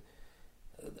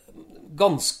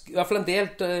ganske, i hvert fall en del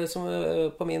som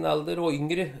på min alder og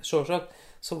yngre selvsagt,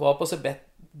 som var på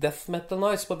death metal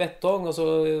nights på betong, og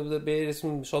så det blir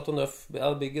liksom Chateau Neuf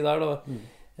bygget der da.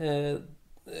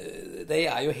 Det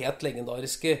jo helt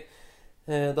legendariske.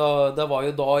 Det var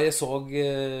jo da jeg så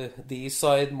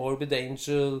D-Side, Morbid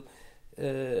Angel,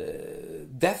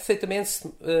 Death ikke minst,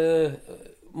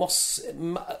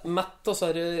 Matt og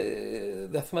så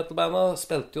death metal-banda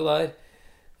spilte jo der,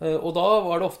 og da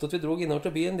var det ofte at vi drog innover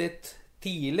til byen litt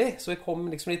tidlig, så vi kom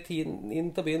liksom litt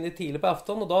inn til byen litt tidlig på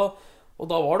aften, og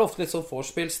da var det ofte litt sånn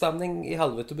forspillstemning i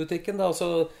helvetebutikken da,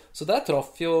 så der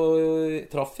traff jeg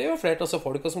jo flere av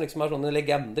folk som liksom sånne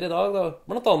legender i dag da.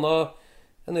 Blant annet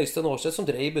en Øystein Årseth som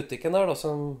drev i butikken der da,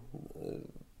 som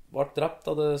ble drept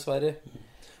da, dessverre.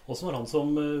 Hvordan var han som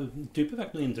type?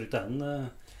 Fikk noe inntrykk til henne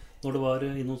når det var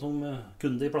innom som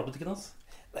kunde i platebutikken hans?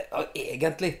 Nei,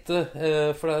 egentlig ikke,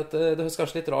 for det høres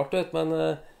kanskje litt rart ut, men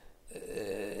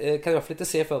jeg kan i hvert fall ikke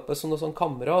se for meg som noe sånn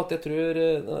kamerat. Jeg tror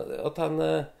at han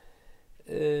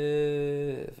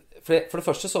for det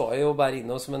første så var jeg jo bare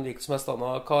innom som en hvilken som helst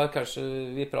annen kar. Kanskje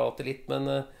vi prater litt,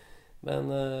 men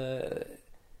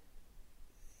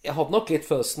jeg hadde nok litt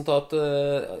følelsen til at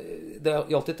det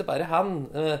gjaldt ikke bare han,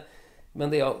 men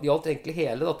det gjaldt egentlig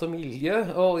hele dette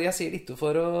miljøet. Og jeg sier ikke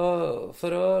for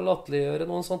å latterliggjøre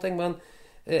noen sånne ting,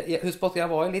 Husk på at jeg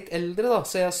var jo litt eldre da,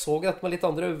 så jeg så dette med litt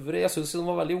andre øvre. Jeg synes de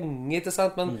var veldig unge, ikke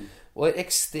sant, men var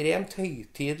ekstremt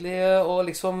høytidelige og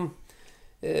liksom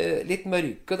litt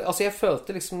mørke. Altså jeg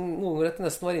følte liksom noen ganger at jeg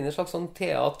nesten var inne i en slags sånn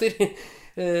teater.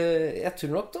 Jeg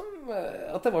tror nok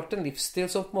at det ble en livsstil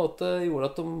som på en måte gjorde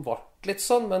at de ble litt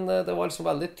sånn, men det var liksom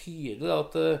veldig tydelig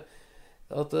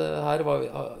at her var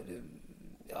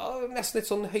nesten litt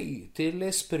sånn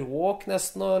høytidelig språk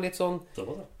nesten, og litt sånn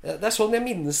det sånn jeg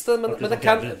minnes det, men det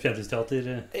kan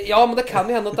ja, men det kan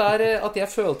jo hende at jeg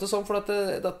følte sånn, for at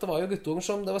dette var jo guttunger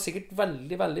som det var sikkert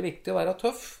veldig, veldig viktig å være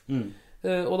tøff,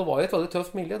 og det var jo et veldig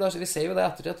tøft miljø. Vi ser jo det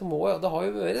ettertid at det har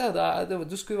jo vært det.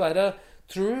 Du skulle være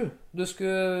true, du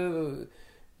skulle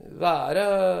være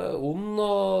ond,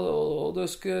 og du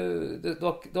skulle det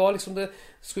var liksom det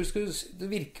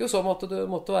virker jo som at du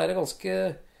måtte være ganske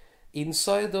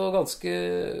inside og ganske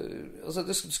altså,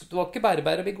 det var ikke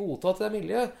bare å bli godtatt i det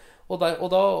miljøet, og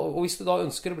hvis du da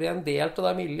ønsker å bli en del av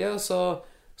det miljøet,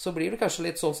 så blir du kanskje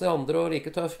litt sånn som de andre og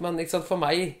like tøff, men ikke sant, for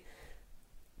meg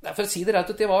for å si det rett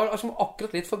ut, jeg var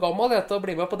akkurat litt for gammel til å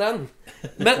bli med på den,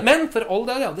 men for all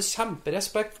det, jeg hadde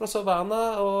kjemperespekt for disse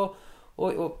bandene,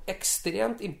 og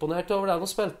ekstremt imponert over det de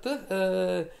spilte.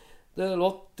 Det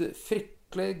låt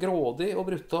fryktelig grådig og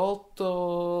brutalt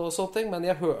og sånne ting, men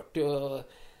jeg hørte jo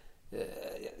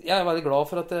jeg veldig glad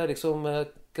for at jeg liksom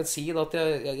kan si da, at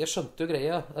jeg skjønte jo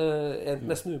greia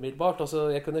nesten umiddelbart. Altså,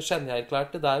 jeg kunne kjenne jeg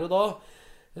erklært det der og da.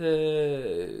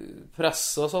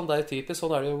 Presse og sånn, det typisk,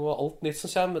 sånn det jo alt nytt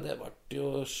som kommer, men det ble jo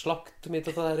slakt midt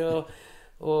av det der,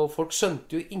 og folk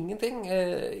skjønte jo ingenting.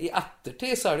 I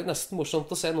ettertid så det nesten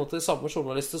morsomt å se noen til de samme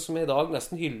journalister som i dag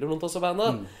nesten hyller noen av disse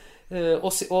bandene,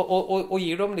 og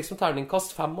gir dem liksom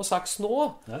terningkast 5 og 6 nå.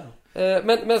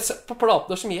 Men på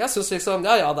platene som jeg synes liksom,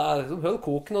 de hører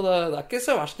koken, og det ikke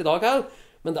så verst i dag her,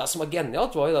 men det som var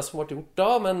genialt var jo det som ble gjort da,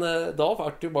 men da var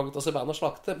det jo mange av disse bandene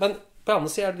slakte. Men på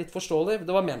andre siden det litt forståelig.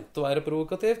 Det var ment å være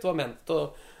provokativt, det var ment å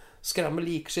skremme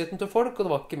likskitten til folk, og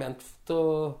det var ikke ment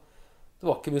det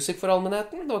var ikke musikk for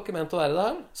allmennheten, det var ikke ment å være det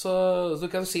her. Så du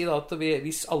kan si da at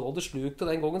hvis alle hadde slukt det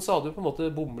den gangen, så hadde vi på en måte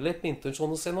bomlet med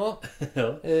intensjonen sin nå.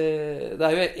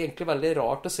 Det jo egentlig veldig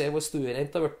rart å se hvor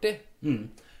stuerent det har vært i.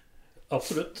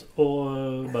 Absolutt,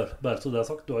 og bare så det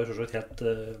sagt, du har jo selvsagt helt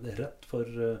rett, for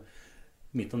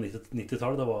midten av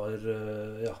 90-tallet, det var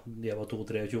jeg var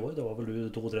 22-23 år, det var vel du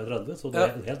 32-33, så det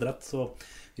helt rett, så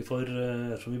vi får,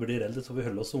 som vi blir eldre, så vi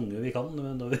holder oss unge vi kan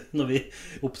når vi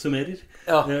oppsummerer.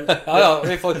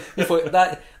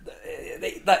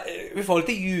 Vi får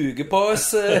litt ljuge på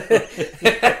oss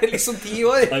liksom 10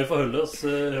 år. Nei, vi får holde oss i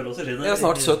skinnet. Jeg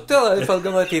snart 70, ifølge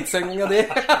den tidssengen di.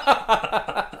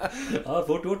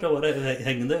 Fort gjort, det var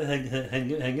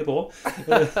henge på.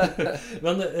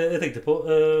 Men jeg tenkte på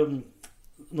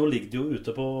nå ligger det jo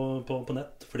ute på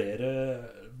nett flere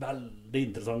veldig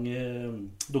interessante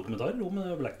dokumentarer om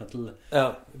black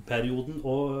metal-perioden,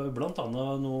 og blant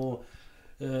annet noe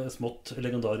smått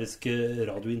legendariske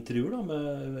radiointervjuer da,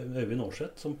 med Øyvind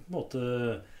Aarseth, som på en måte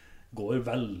går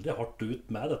veldig hardt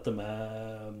ut med dette med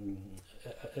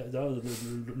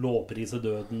lovprise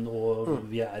døden, og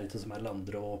vi ikke som alle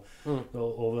andre, og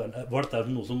var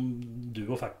dette noe som du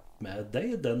fikk med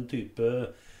deg, den type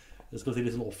jeg skal si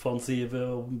litt sånn offensive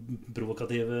og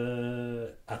provokative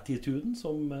attituden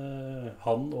som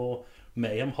han og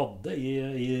Mayhem hadde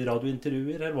i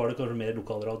radiointervjuer, eller var det kanskje mer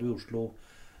lokalradio i Oslo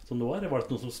som det var? Eller var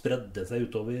det noe som spredde seg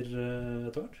utover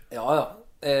etter hvert? Ja.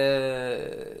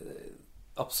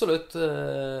 Absolutt.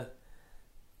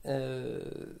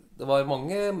 Det var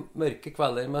mange mørke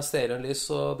kvelder med stereolys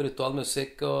og brutal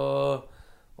musikk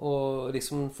og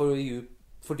liksom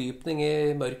fordypning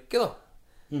i mørket da.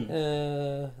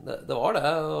 Det var det,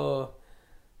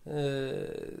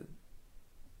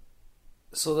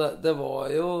 så det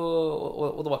var jo,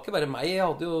 og det var ikke bare meg, jeg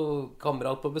hadde jo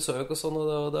kamerat på besøk og sånn,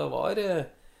 og det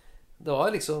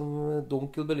var liksom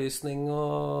dunkel belysning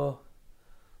og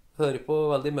høre på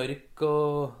veldig mørk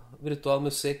og brutal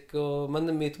musikk,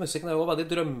 men mye av musikken jo veldig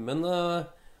drømmende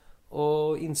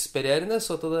og inspirerende,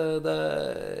 så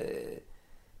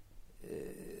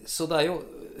det jo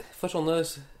for sånne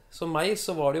som meg,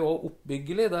 så var det jo også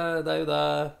oppbyggelig. Det jo det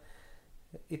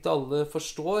ikke alle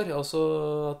forstår, altså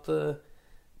at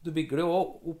du bygger det jo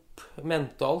også opp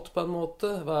mentalt på en måte,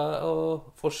 ved å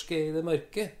forske i det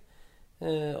mørke.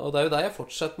 Og det jo det jeg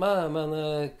fortsetter med, men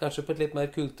kanskje på et litt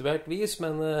mer kultivert vis,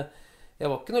 men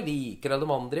jeg var ikke noe likere enn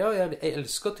de andre. Jeg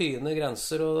elsker å tyne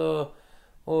grenser,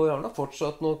 og jeg har nok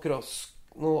fortsatt noe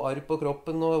arr på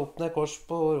kroppen og opp ned kors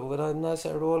på overarmen her,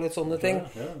 ser du, og litt sånne ting.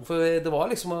 For det var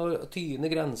liksom å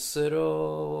tyne grenser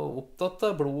og opptatt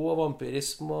av blod og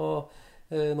vampyrisme og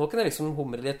Nå kan jeg liksom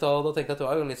humre litt av det og tenke at det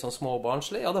var jo litt sånn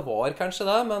småbarnslig. Ja, det var kanskje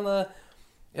det, men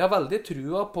jeg har veldig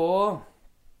trua på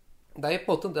det jeg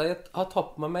på en måte det jeg har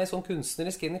tatt med meg sånn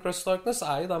kunstnerisk inn i Crush Darkness,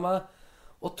 er jo det med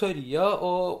å tørre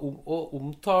å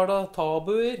omtale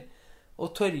tabuer,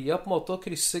 og tørre på en måte å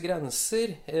krysse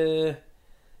grenser.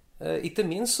 Ikke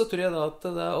minst så tror jeg da at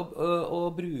det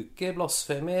å bruke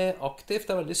blasfemi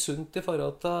aktivt er veldig sunt i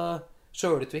forhold til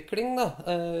selvutvikling, da.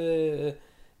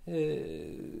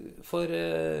 For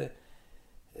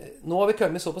nå har vi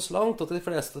kommet såpass langt at de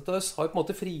fleste av oss har på en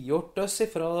måte frigjort oss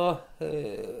ifra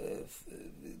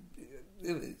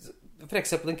for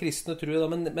eksempel den kristne tro, da,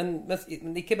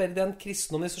 men ikke bare den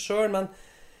kristendommen i seg selv,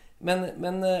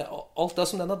 men alt det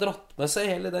som den har dratt med seg,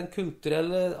 hele den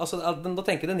kulturelle, altså da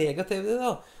tenker jeg det negative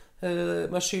da,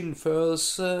 med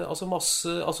skyldfølelse, altså masse,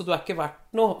 altså du er ikke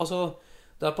verdt noe, altså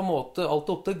det er på en måte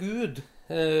alt opp til Gud.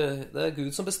 Det er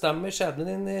Gud som bestemmer skjebnen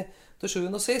din til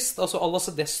sjuende og sist, altså alle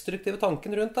disse destruktive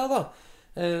tankene rundt deg da.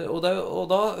 Og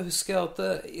da husker jeg at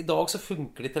i dag så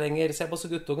funker det ikke lenger. Se på så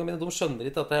guttungene mine, de skjønner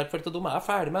ikke dette her, for de er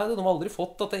ferdig med det, de har aldri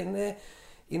fått dette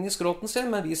inn i skråten sin,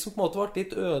 men vi som på en måte var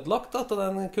litt ødelagt da, til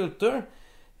den kulturen,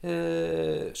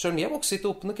 selv om jeg vokste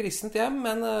ikke opp i noe kristent hjem,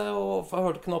 og jeg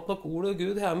hørte knapt nok ordet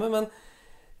Gud hjemme,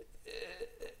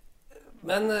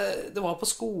 men det var på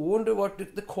skolen,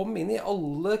 det kom inn i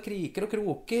alle kriker og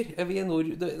kroker.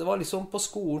 Det var liksom på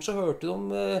skolen så hørte de om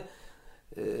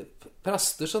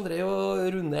prester som drev og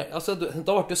runder, altså da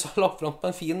ble det så lagt frem på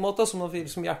en fin måte, som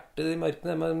hjertet i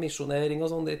mørkene med misjonering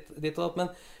og sånn ditt og datt, men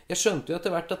jeg skjønte jo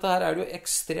etter hvert at her er det jo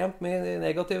ekstremt mye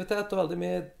negativitet og veldig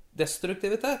mye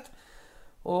destruktivitet,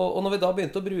 og når vi da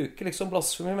begynte å bruke liksom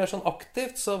blasfemi mer sånn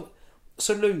aktivt,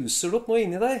 så løser du opp noe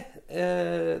inni deg.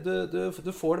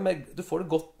 Du får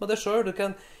det godt med deg selv. Du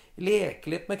kan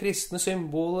leke litt med kristne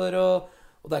symboler,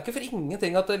 og det er ikke for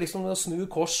ingenting at det liksom snur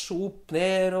kors opp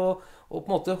ned, og på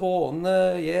en måte håne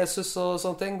Jesus og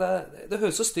sånne ting. Det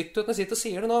høres så stygt ut når jeg sitter og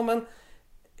sier det nå, men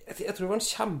jeg tror det var en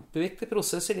kjempeviktig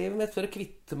prosess i livet mitt for å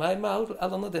kvitte meg med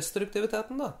all denne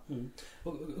destruktiviteten da.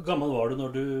 Hvor gammel var du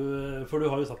når for du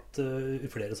har jo sagt i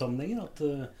flere sammenhenger at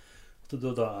du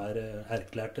da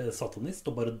erklært satanist,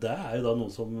 og bare det er jo da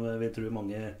noe som vi tror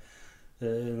mange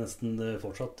nesten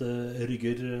fortsatt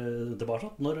rygger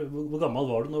tilbake. Hvor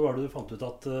gammel var du? Når var det du fant ut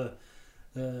at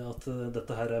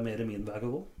dette her er mer min vei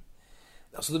å gå?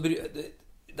 Altså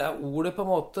det er ordet på en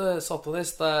måte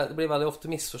satanist, det blir veldig ofte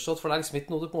misforstått, for det er liksom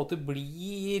ikke noe du på en måte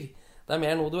blir, det er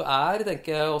mer noe du er,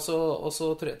 tenker jeg, og så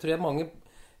tror jeg mange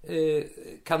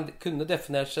kunne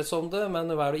definere seg som det, men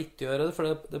hva er det å ikke gjøre det, for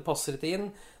det passer ikke inn.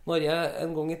 Når jeg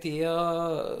en gang i tida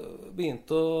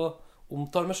begynte å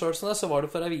omtale meg selv sånn, så var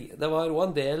det var også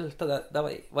en del til det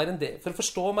var en del, for å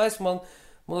forstå meg, så man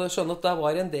må skjønne at det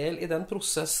var en del i den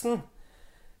prosessen,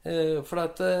 for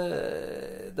at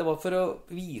det var for å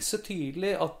vise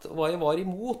tydelig hva jeg var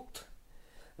imot,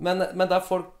 men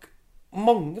der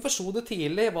mange forstod det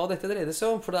tidlig hva dette dreide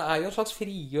seg om, for det er jo en slags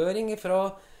frigjøring fra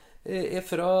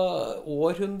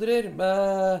århundrer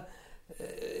med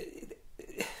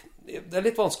det er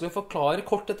litt vanskelig å forklare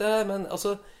kort dette her, men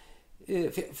altså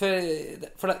for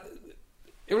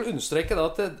jeg vil understreke da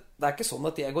at det er ikke sånn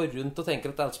at jeg går rundt og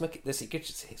tenker at det er sikkert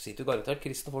sitter jo garantert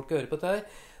kristne folk og hører på dette her.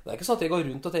 Det er ikke sånn at jeg går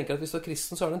rundt og tenker at hvis du er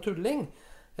kristen så er du en tulling.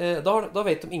 Da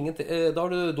vet de ingenting, da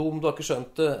er du dum, du har ikke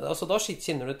skjønt det. Altså da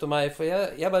kjenner du til meg, for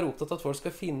jeg er bare opptatt av at folk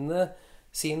skal finne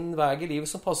sin vei i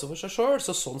livet som passer for seg selv.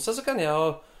 Så sånn sett så kan jeg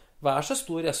ha vær så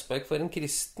stor respekt for en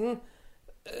kristen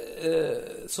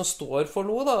som står for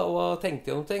noe da, og har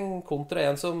tenkt gjennom ting, kontra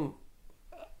en som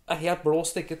er helt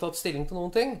blåst, ikke tatt stilling til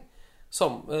noen ting.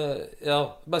 Ja,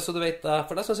 bare så du vet det,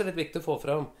 for det synes jeg er litt viktig å få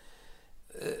fram.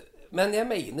 Men jeg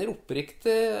mener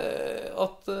oppriktig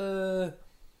at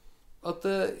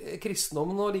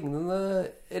kristendommen og lignende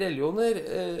religioner,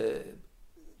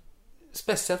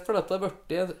 spesielt for dette har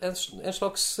vært en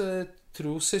slags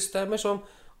trossystemer som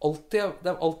det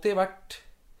har alltid vært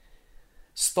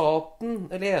staten,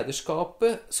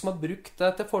 lederskapet, som har brukt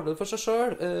det til fordel for seg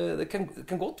selv. Det kan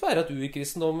godt være at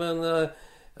kristendommen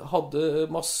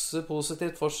hadde masse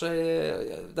positivt for seg.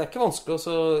 Det er ikke vanskelig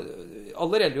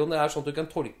alle religioner er sånn at du kan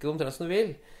tolke dem til som du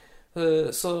vil.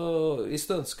 Så hvis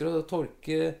du ønsker å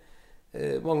tolke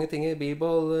mange ting i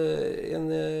Bibelen i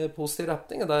en positiv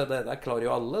retning, det klarer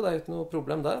jo alle, det er jo ikke noe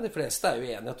problem der. De fleste er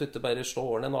jo enige at du ikke bare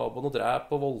slår ned naboen og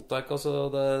dreper og voldtek.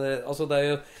 Altså det er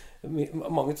jo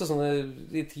mange til sånne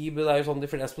i Tibet, det er jo sånn de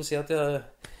fleste må si at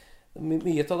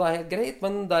mye av det er helt greit,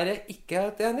 men der jeg ikke er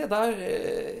helt enig,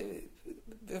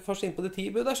 først inn på det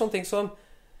Tibet, det er sånne ting som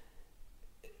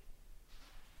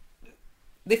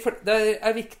det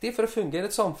er viktig for å fungere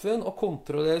et samfunn å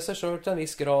kontrollere seg selv til en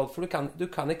viss grad. For du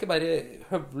kan ikke bare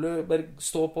høvle, bare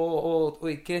stå på og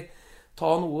ikke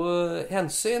ta noe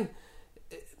hensyn.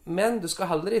 Men du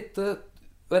skal heller ikke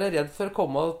være redd for å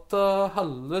komme til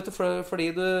helvete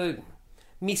fordi du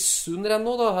misunner en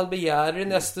noe, da, eller begjærer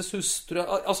din nestes hustru.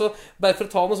 Altså, bare for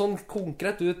å ta noe sånn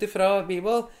konkret ut ifra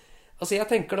Bibelen. Altså, jeg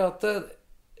tenker da at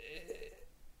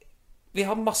vi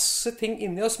har masse ting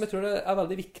inni oss som jeg tror det er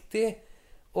veldig viktig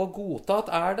å godta at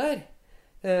er der.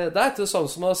 Det er ikke det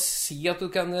samme som å si at du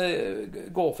kan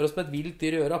gå for oss med et vilt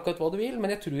dyr og gjøre akkurat hva du vil,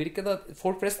 men jeg tror ikke det.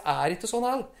 Folk flest er ikke sånn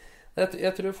her.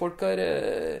 Jeg tror folk har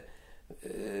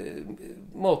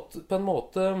på en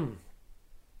måte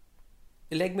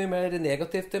legger mye mer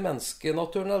negativt til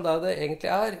menneskenaturen enn det egentlig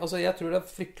er. Altså, jeg tror det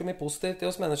er fryktelig mye positivt i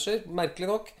oss mennesker, merkelig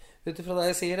nok, utifra det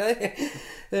jeg sier her.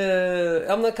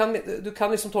 Ja, men du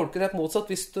kan liksom tolke det helt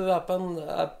motsatt hvis du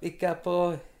ikke er på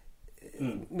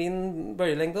min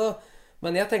bøyelengde, da.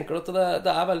 Men jeg tenker at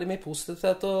det er veldig mye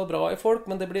positivt og bra i folk,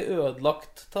 men det blir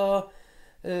ødelagt av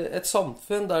et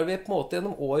samfunn der vi på en måte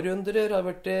gjennom århundrer har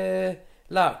vært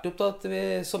lært opp til at vi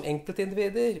som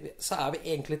enkeltindivider, så er vi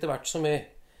egentlig ikke verdt så mye.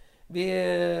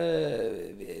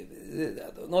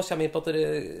 Nå kommer jeg inn på at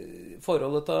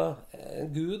forholdet til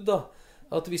Gud, da.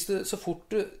 At hvis så fort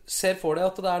du ser for deg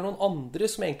at det er noen andre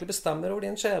som egentlig bestemmer over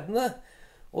din skjebne,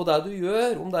 og det du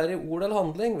gjør, om det er i ord eller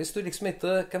handling, hvis du liksom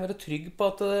ikke kan være trygg på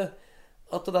at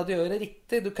det du gjør er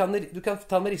riktig, du kan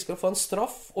ta med risiko å få en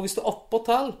straff, og hvis du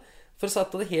attpåtil, for å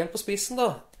sette det helt på spissen da,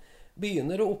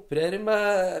 begynner å operere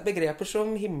med begreper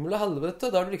som himmel og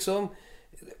helvete, da du liksom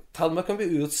til og med kan bli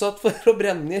utsatt for å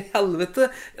brenne i helvete.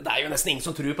 Det er jo nesten ingen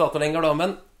som tror på dette lenger da,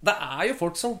 men det er jo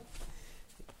folk som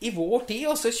i vår tid,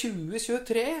 altså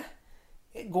 2023,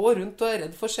 går rundt og er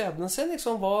redd for skjebnen sin,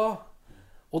 liksom,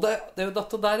 og det er jo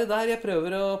dette der jeg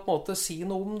prøver å på en måte si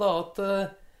noe om, da, at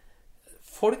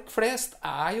folk flest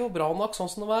er jo bra nok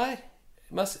sånn som de er,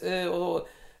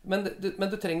 men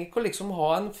du trenger ikke å liksom ha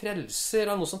en frelser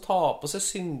eller noe som tar på seg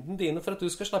synden dine for at du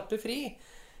skal slippe fri.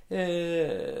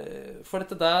 For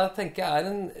dette der tenker jeg er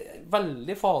en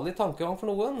veldig farlig tankegang for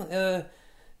noen.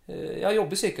 Jeg har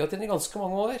jobbet i psykiatrien i ganske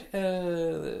mange år,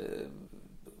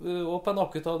 og på en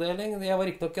akuttavdeling. Jeg var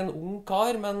ikke nok en ung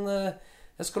kar, men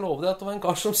jeg skal love deg at det var en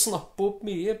kar som snappet opp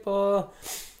mye på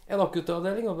en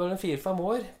akuttavdeling, og det var 4-5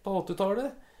 år på 80-tallet.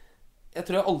 Jeg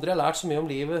tror jeg aldri har lært så mye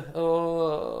om livet, og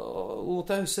noe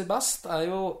jeg husker best er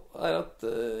at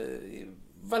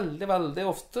veldig, veldig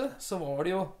ofte så var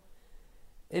det jo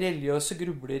religiøse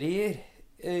grublerier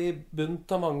i bunn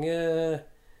av mange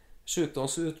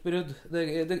sykdomsutbrudd.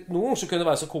 Noen så kunne det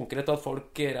være så konkret at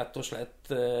folk rett og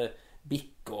slett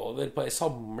bikk over på en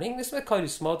samling, liksom et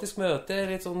karismatisk møte,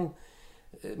 litt sånn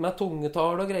med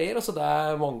tungetall og greier. Altså, det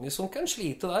er mange som kan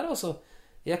slite der, altså.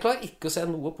 Jeg klarer ikke å se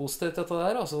noe positivt til dette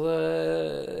der, altså,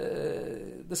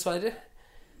 dessverre.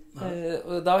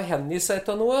 Det er å hengi seg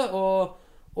til noe,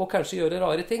 og kanskje gjøre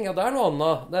rare ting, ja, det er noe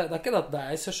annet. Det er ikke at det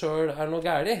i seg selv er noe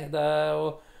gærlig. Det er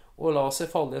å la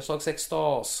seg falle i en slags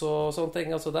ekstase og sånne ting.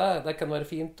 Altså det kan være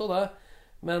fint og det.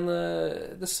 Men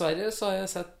dessverre så har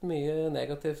jeg sett mye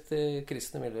negativt i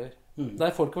kristne miljøer.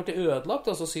 Der folk har vært ødelagt,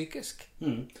 altså psykisk.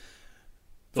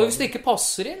 For hvis det ikke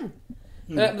passer inn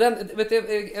jeg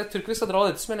tror ikke vi skal dra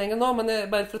dette som er lenger nå, men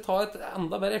bare for å ta et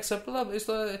enda bedre eksempel da. Hvis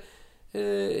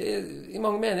i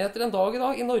mange menigheter en dag i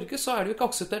dag i Norge så er det jo ikke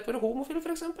akseptert for homofile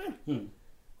for eksempel.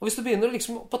 Og hvis du begynner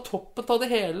liksom på toppen av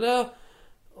det hele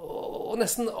og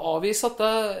nesten avvise at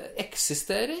det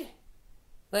eksisterer,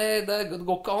 det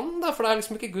går ikke an da, for det er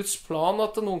liksom ikke Guds plan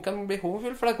at noen kan bli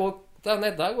homofil, for det går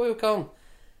jo ikke an.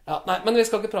 Ja, nei, men vi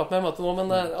skal ikke prate mer om det nå, men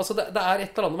altså, det er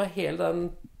et eller annet med hele den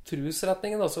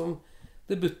trosretningen da, som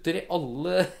det butter i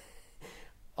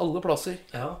alle plasser.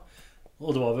 Ja.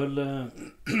 Og det var vel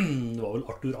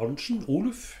Arthur Arntzen,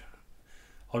 Oluf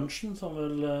Arntzen,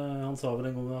 han sa vel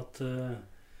en gang at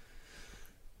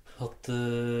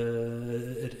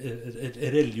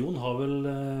religion har vel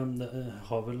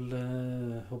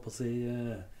håper å si,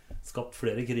 skapt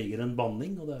flere kriger enn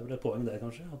banning, og det er vel et poeng der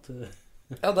kanskje at,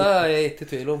 ja, det er jeg ikke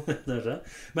i tvil om. Det er det.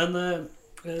 Men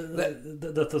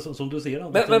dette som du sier da,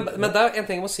 men det er en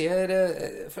ting jeg må si her,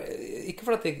 ikke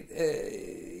for at jeg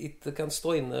ikke kan stå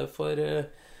inne for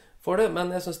det,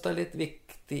 men jeg synes det er litt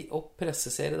viktig å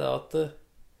presisere det at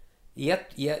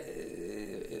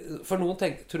for noen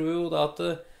tror jo da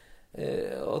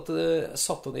at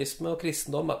satanisme og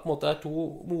kristendom på en måte er to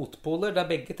motpoler der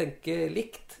begge tenker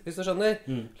likt, hvis du skjønner.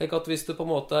 Slik at hvis du på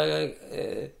en måte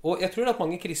og jeg tror at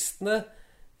mange kristne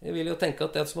vil jo tenke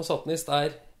at den som er satanist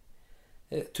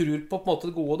tror på en måte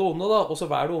det gode og det onde da, og så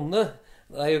vær det onde.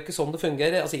 Det er jo ikke sånn det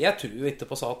fungerer. Altså, jeg tror jo ikke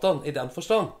på Satan i den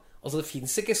forstand. Altså, det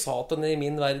finnes ikke Satan i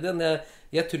min verden.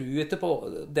 Jeg tror ikke på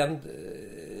den...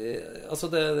 Altså,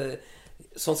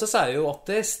 sånn sett så er jeg jo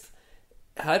ateist.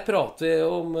 Her prater vi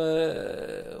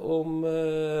om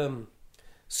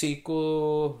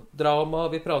psykodrama,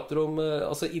 vi prater om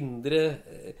altså indre...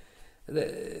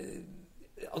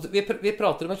 vi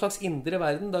prater om en slags indre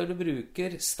verden der du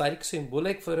bruker sterk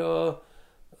symbolikk for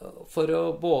å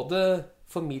både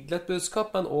formidle et budskap,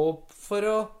 men også for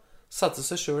å sette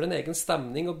seg selv en egen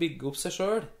stemning og bygge opp seg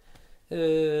selv.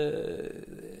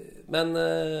 Men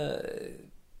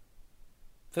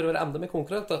for å være enda mer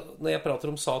konkret da, når jeg prater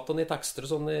om Satan i tekster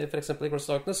og sånn, for eksempel i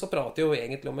Klosterdarkness, så prater jeg jo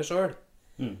egentlig om meg selv.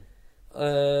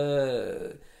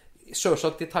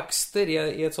 Selvsagt i tekster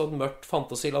i et sånn mørkt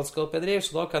fantasilandskap jeg driver,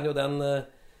 så da kan jo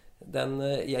den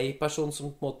jeg-person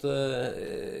som på en måte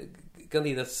kan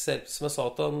identifiseres med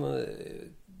Satan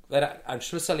være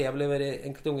anskjelse eller jeg vil være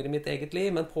enkelte unger i mitt eget liv,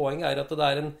 men poenget er at det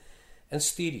er en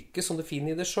styrke som du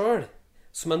finner i deg selv,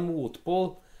 som en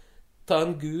motpol til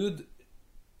en Gud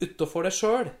utenfor deg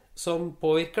selv, som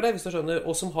påvirker deg, hvis du skjønner,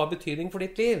 og som har betydning for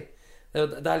ditt liv.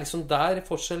 Det er liksom der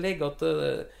forskjell ligger,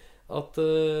 at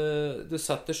du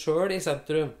setter selv i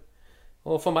sentrum.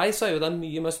 Og for meg så er jo det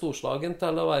mye mer storslagen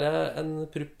til å være en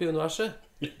prupp i universet.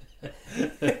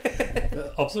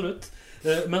 Absolutt.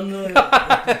 Men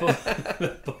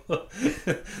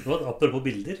apropos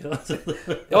bilder.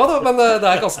 Ja da, men det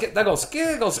er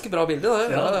ganske bra bilder det.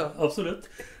 Ja, absolutt.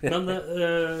 Men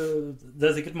det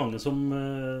er sikkert mange som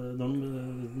når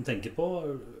de tenker på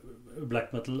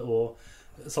black metal og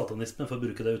satanisme, for å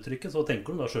bruke det uttrykket, så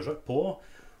tenker de da selvsagt på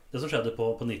det som skjedde på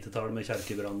 90-tallet med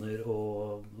kjerkebranner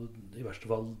og i verste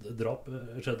fall drap,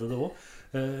 skjedde det også.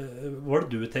 Hva var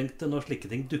det du tenkte når slike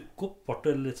ting dukket opp? Var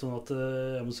det litt sånn at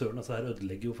søren, altså her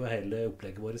ødelegger jo for hele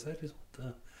opplegget vårt her? Liksom.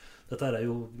 Dette her er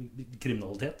jo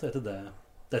kriminalitet, det er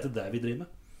ikke det vi driver med.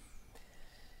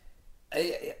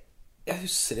 Jeg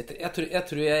husker ikke. Jeg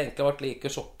tror jeg egentlig har vært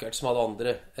like sjokkert som alle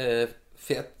andre.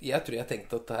 For jeg tror jeg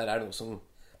tenkte at dette er noe som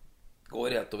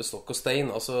går helt over stokk og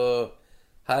stein. Altså...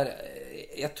 Her,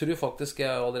 jeg tror faktisk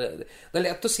jeg allerede... Det er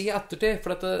lett å si ettertid,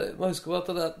 for man husker at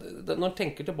når man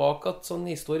tenker tilbake at sånn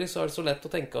historisk, så er det så lett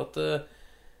å tenke at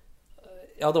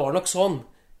ja, det var nok sånn.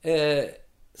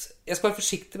 Jeg skal være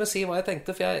forsiktig med å si hva jeg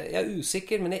tenkte, for jeg er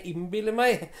usikker, men jeg innbiller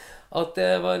meg at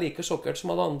jeg var like sjokkert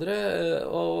som alle andre,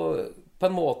 og på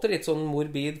en måte litt sånn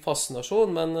morbid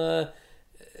fascinasjon,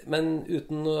 men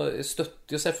uten å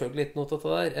støtte jo selvfølgelig litt noe til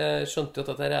det der. Jeg skjønte jo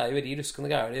at dette er jo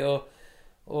ruskende gærlig, og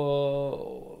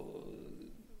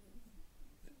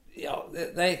ja,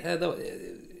 nei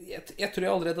jeg tror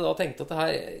jeg allerede da tenkte at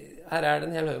her er det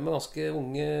en hel haug med ganske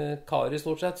unge karer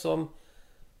stort sett som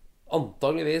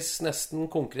antageligvis nesten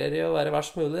konkurrerer i å være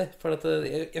verst mulig, for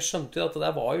jeg skjønte jo at det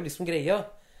der var jo liksom greia.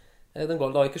 Den ga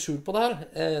da ikke skjul på det her,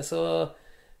 så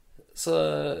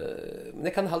men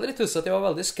jeg kan heller ikke huske at jeg var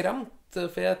veldig skremt,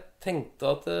 for jeg tenkte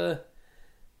at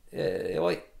jeg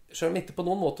var, selv om ikke på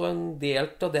noen måte var en del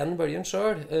av den bølgen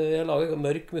selv. Jeg lager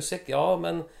mørk musikk, ja,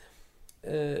 men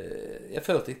jeg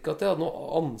følte ikke at jeg hadde noe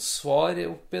ansvar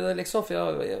oppi det, liksom, for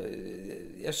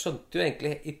jeg skjønte jo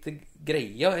egentlig ikke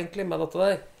greia egentlig med dette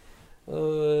der.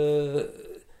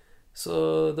 Så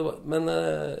det var, men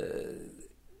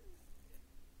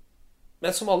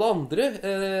som alle andre,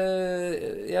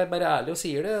 jeg er bare ærlig og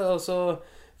sier det, altså,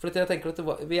 for jeg tenker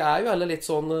at vi er jo alle litt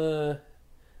sånn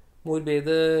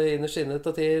morbide innerst inne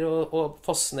til tider, og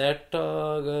fascinert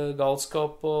av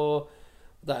galskap, og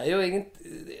det er jo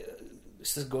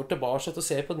hvis du går tilbake og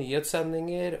ser på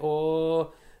nyhetssendinger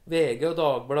og VG og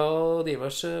Dagblad og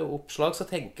diverse oppslag, så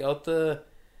tenker jeg at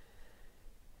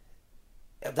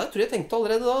ja, der tror jeg tenkte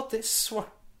allerede da at det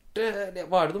svarte,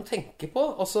 hva er det de tenker på?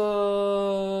 Altså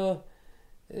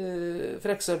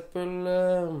for eksempel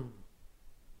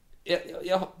jeg på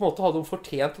en måte hadde de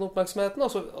fortjent den oppmerksomheten,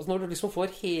 altså når du liksom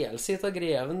får helsitt av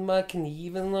greven med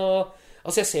kniven og,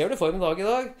 altså jeg ser det for meg dag i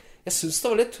dag, jeg synes det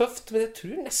var litt tøft, men jeg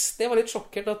tror nesten jeg var litt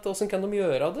sjokkert at hvordan kan de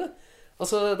gjøre det,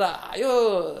 altså det er jo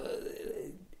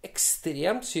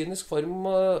ekstremt kynisk form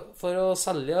for å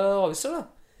selge aviser da.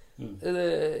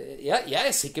 Jeg er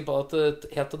sikker på at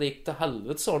helt da det gikk til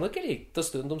helvete, så var det nok ikke litt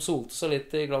stund de solte så litt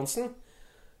i glansen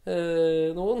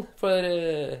noen, for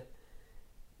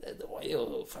det var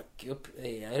jo fuck up,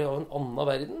 jeg er jo en annen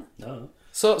verden. Ja.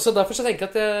 Så derfor så tenker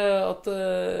jeg at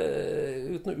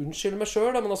uten å unnskylde meg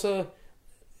selv da, men altså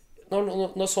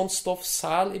når sånt stoff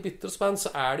sel i bytterspenn, så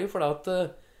er det jo fordi at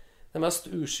det mest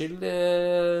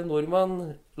uskyldige nordmann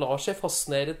lar seg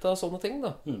fascinere av sånne ting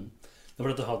da.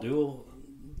 For det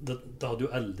hadde jo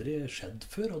aldri skjedd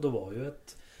før, og det var jo et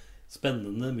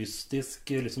spennende, mystisk,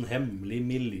 litt sånn hemmelig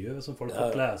miljø som folk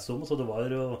får lese om. Så det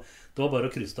var bare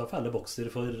å krysse av for alle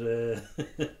bokser for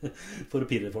å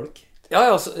pirre folk. Ja,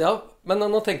 men når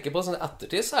man tenker på sånn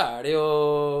ettertid, så er det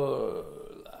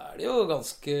jo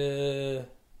ganske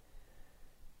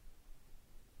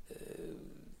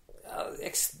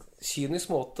kynisk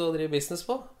måte å drive business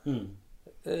på.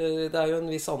 Det er jo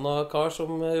en viss annen kar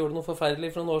som gjorde noe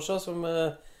forferdelig for noen år siden, som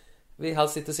vi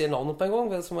helst ikke sier navnet på en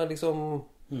gang, som er liksom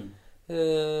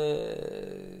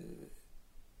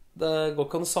det går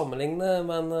ikke an å sammenligne,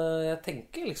 men jeg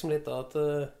tenker liksom litt da at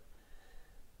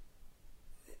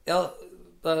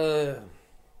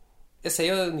jeg ser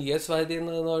jo nyhetsverdien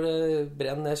når det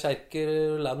brenner ned kjerker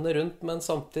landet rundt, men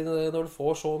samtidig når du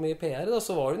får så mye PR da,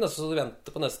 så var det nesten så du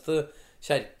venter på neste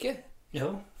kjerke.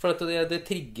 For det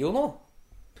trigger jo noe.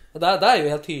 Det er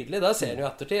jo helt tydelig. Der ser en jo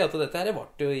ettertid at dette her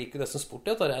gikk jo nesten sport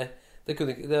i dette her.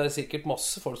 Det er sikkert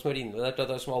masse folk som er involvert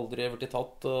dette, som aldri har vært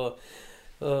tatt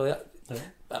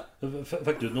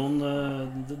Fikk du noen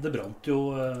det brant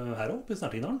jo her oppe i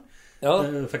Snertingdalen.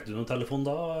 Fikk du noen telefon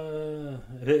da?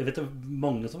 Jeg vet det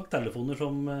mange som fikk telefoner,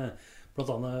 som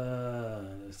blant annet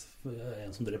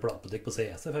en som drev platebutikk på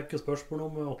CC fikk jo spørsmål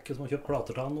om hvem som har kjøpt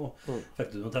plater til han, og fikk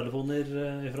du noen telefoner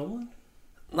ifra noen?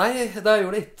 Nei, det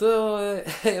gjorde det ikke.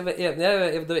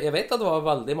 Jeg vet at det var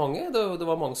veldig mange. Det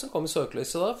var mange som kom i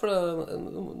søkelyset da, for de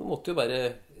måtte jo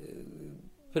bare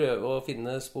prøve å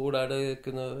finne spor der det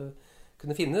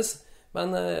kunne finnes.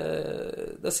 Men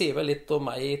det sier vel litt om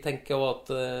meg, tenker jeg, og at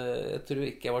jeg tror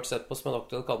ikke jeg ble sett på som en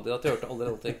aktuell kandidat. Jeg hørte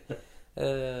aldri noen ting.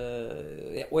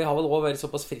 Og jeg har vel også vært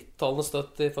såpass frittalende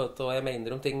støtt i forhold til hva jeg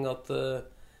mener om ting, at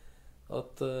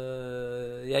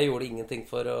jeg gjorde ingenting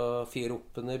for å fyre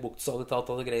opp under bokstavelig av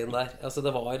det greien der. Altså,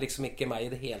 det var liksom ikke meg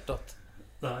i det hele tatt.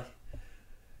 Nei.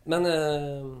 Men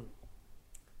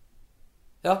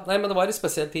men det var en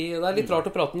spesiell tid. Det er litt rart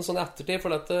å prate om sånn i ettertid, for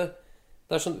det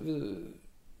er sånn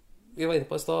vi var inne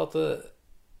på i sted, at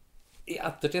i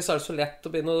ettertid så er det så lett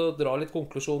å begynne å dra litt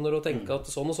konklusjoner og tenke at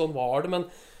sånn og sånn var det, men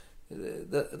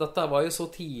dette var jo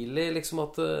så tidlig liksom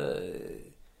at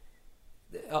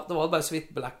det var bare så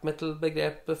vidt black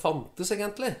metal-begrep fantes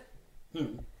egentlig.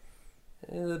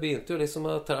 Det begynte jo liksom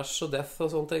med trash og death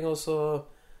og sånne ting, og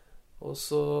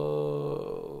så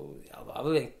det er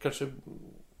vel kanskje,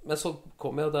 men så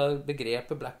kom jo det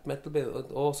begrepet black metal,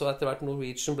 og så etter hvert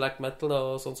Norwegian black metal da,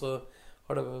 og sånn, så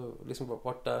har det liksom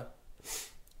vært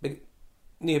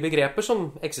nye begreper som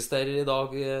eksisterer i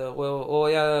dag, og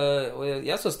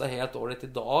jeg synes det er helt ålreit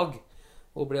i dag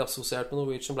å bli assosiert med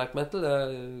Norwegian black metal.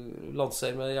 Jeg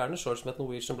lanserer meg gjerne selv som et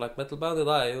Norwegian black metal band.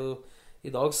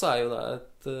 I dag så er jo det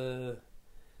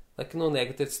det er ikke noe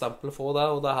negativt stempel å få det,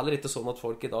 og det er heller ikke sånn at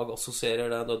folk i dag assosierer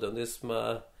det nødvendigvis med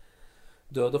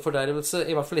død og fordervelse,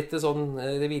 i hvert fall ikke sånn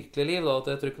i det virkelige liv da, at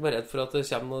jeg tror ikke man er redd for at det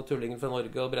kommer noen tullinger fra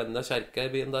Norge og brenner kjerker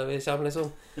i byen der vi kommer liksom.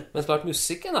 Men klart,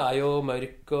 musikken er jo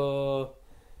mørk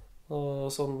og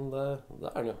sånn,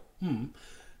 det er den jo.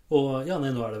 Og nå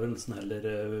er det vel nesten heller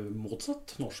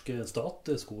motsatt. Norsk stat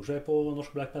skor seg på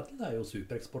norsk black metal. Det er jo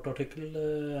supereksportartikkel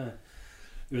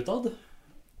utad.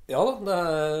 Ja da, det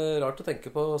er rart å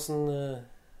tenke på hvordan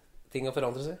ting har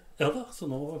forandret seg. Ja da, så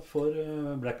nå får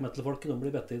black metal-folket, de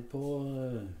blir bedt inn på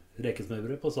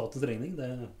rekesmørbrød på statens regning. Det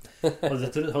hadde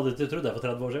ikke trodd det for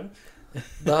 30 år siden.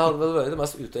 Det hadde vel vært det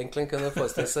mest utenkelig kunne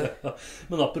forestille seg.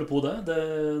 Men apropos det,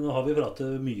 nå har vi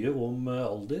pratet mye om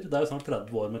alder. Det er jo snart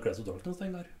 30 år med Class of Darkness,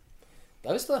 Ingar. Det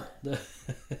er visst det.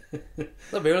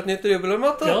 Det blir jo et nytt jubileum,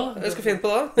 jeg skal finne på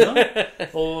det.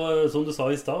 Og som du sa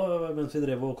i sted, mens vi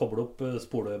drev og koblet opp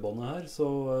spolebåndet her, så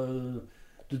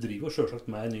du driver jo selvsagt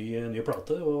med en ny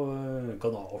plate, og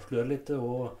kan avsløre litt,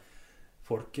 og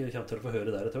folk kommer til å få høre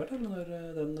der etter hvert, eller når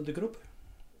den dukker opp?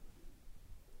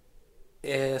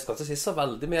 Jeg skal ikke si så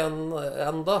veldig mye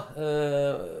enda,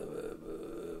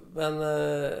 men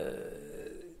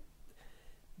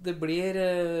det blir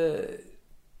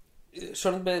det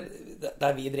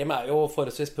vi driver med er jo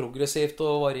forholdsvis progressivt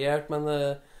og variert, men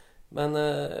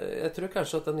jeg tror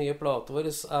kanskje at den nye plata vår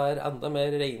er enda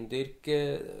mer reindyrk,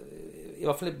 i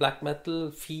hvert fall i black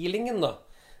metal-feelingen da.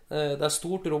 Det er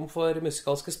stort rom for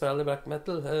musikalske spill i black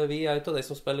metal. Vi er jo til de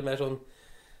som spiller mer sånn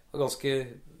ganske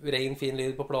ren, fin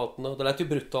lyd på platene, og det lett jo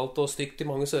brutalt og stygt i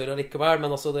mange sører likevel,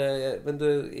 men altså men du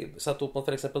setter opp med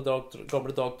for eksempel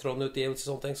gamle Dagtråden-utgivelser og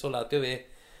sånne ting, så lett jo vi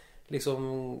liksom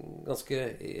ganske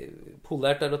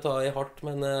polert å ta i hardt,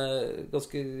 men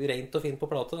ganske rent og fint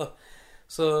på plate da.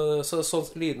 Så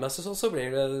lydmessig så blir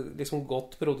det liksom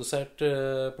godt produsert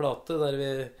plate, der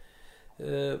vi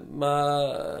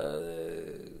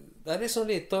det er liksom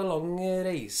litt av en lang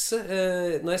reise.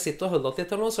 Når jeg sitter og holder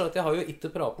litt her nå, så er det at jeg har jo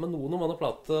ikke pratet med noen om denne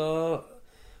plata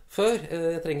før.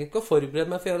 Jeg trenger ikke å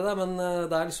forberede meg for å gjøre det, men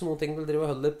det liksom noen ting du driver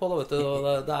og holder litt på, da, vet du, og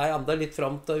det enda litt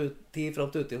frem til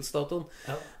utgivelsesdatoen.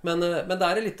 Ja. Men det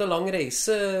en litt lang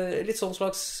reise, litt sånn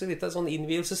slags litt sånn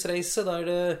innvielsesreise, der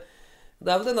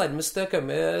det vel det nærmeste jeg kom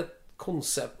med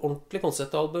ordentlig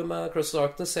konseptalbum med Cross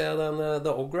Darkness, den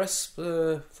The Ogress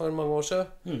for mange år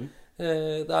siden.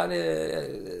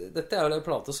 Dette jo en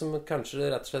plate som kanskje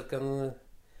rett og slett kan,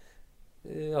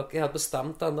 jeg har ikke helt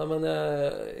bestemt enda, men det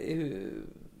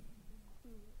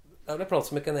en plate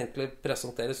som jeg kan egentlig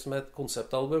presentere som et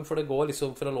konseptalbum, for det går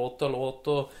liksom fra låt til låt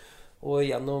og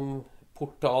gjennom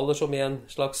portaler som i en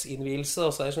slags innvielse,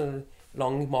 og så det en sånn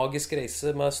lang magisk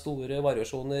reise med store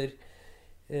variasjoner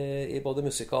i både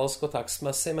musikalsk og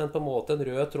tekstmessig, men på en måte en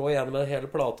rød tråd gjennom hele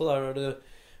plata, der det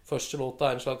første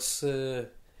låta en slags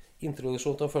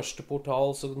introduksjon til den første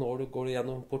portal, så går du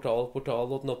gjennom portal, og på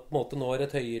en måte når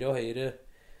et høyere og høyere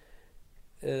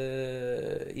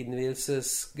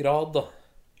innvielsesgrad, da.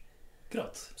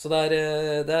 Akkurat. Så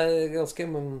det ganske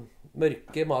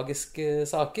mørke, magiske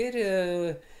saker,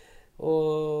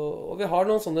 og vi har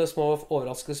noen sånne små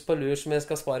overraskelser på lur som jeg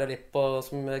skal spare litt på,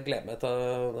 som jeg gleder meg til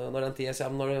når den tiden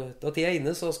kommer. Når tiden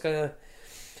inne, så skal jeg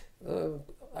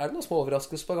det noen små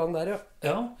overraskelser på gang der, ja.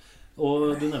 Ja,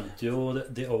 og du nevnte jo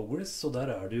The Ogress, og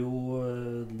der det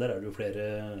jo flere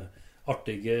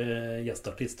artige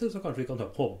gjesteartister, så kanskje vi kan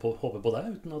håpe på deg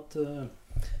uten at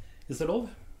hvis det lov,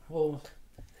 og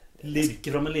lirke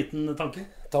fram en liten tanke.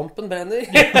 Tampen brenner.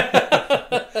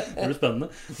 Det blir spennende.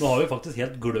 Nå har vi faktisk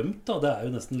helt glemt, da. Det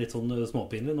jo nesten litt sånn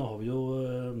småpinlig. Nå har vi jo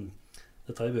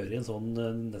dette har vært i en sånn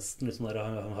nesten litt sånn der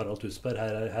Harald Tusberg,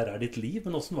 her ditt liv.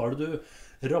 Men hvordan var det du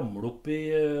ramlet opp i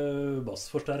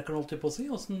bassforsterkeren, holdt jeg på å si?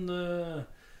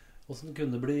 Hvordan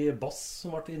kunne det bli bass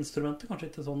som var til instrumentet?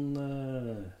 Kanskje ikke sånn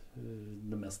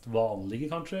det mest vanlige,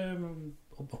 kanskje,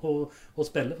 å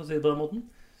spille, for å si det på den måten?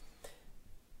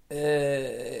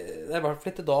 Det I hvert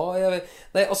fall ikke da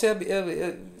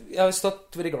jeg har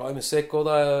stått veldig glad I musikk, og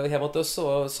da hjemme til oss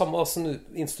og samme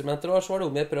instrumenter var, så var det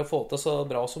om jeg prøvde å få til så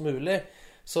bra som mulig.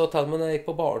 Så til og med når jeg gikk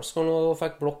på barneskolen og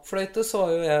fikk blokkfløyte, så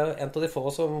var jo jeg en av de få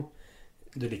som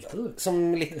du likte det? Som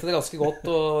likte det ganske godt,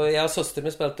 og jeg og søsteren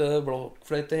min spilte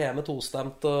blokkfløyte hjemme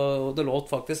tostemt, og det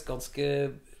låt faktisk ganske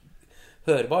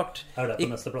hørbart. Det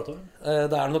på neste plate?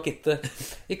 Det nok ikke.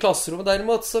 I klasserommet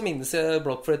derimot så minnes jeg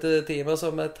blokkfløytetimen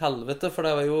som et helvete, for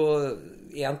det var jo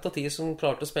 1 av 10 som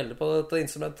klarte å spille på dette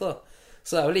instrumentet da.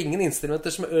 Så det vel ingen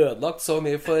instrumenter som ødelagt så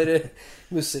mye for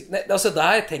musikk. Nei, altså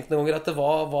der tenkte noen ganger at det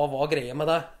var greia med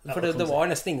det. For det var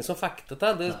nesten ingen som fikk det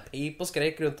til. Det pip og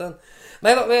skrek rundt den.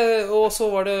 Nei da, og så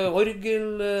var det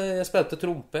orgel, jeg spilte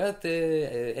trompet I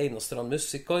Einstrand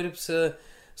musikkorps,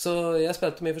 så jeg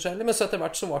spilte mye forskjellig, men så etter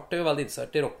hvert så ble det jo veldig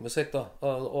interessert I rockmusikk da,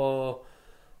 og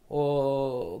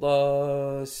da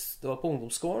det var på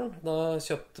ungdomsskolen, da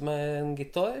kjøpte jeg meg en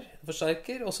gitar,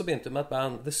 forsterker, og så begynte jeg med et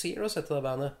band, The Zeros heter det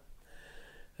bandet,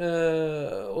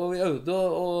 og vi øvde,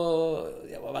 og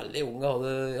jeg var veldig ung,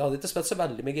 jeg hadde ikke spilt så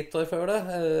veldig mye gitar før det,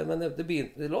 men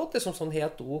det låt liksom sånn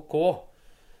helt ok.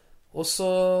 Og så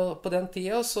på den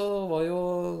tida så var jo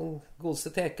godeste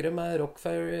tekere med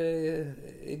Rockfair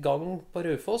I gang på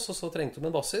Raufoss, og så trengte de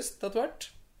en bassist etter hvert.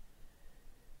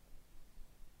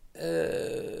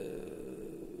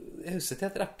 Jeg husker ikke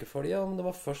helt rekkefølge om det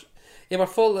var først. I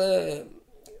hvert fall,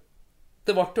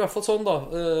 det ble I hvert fall sånn da,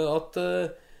 at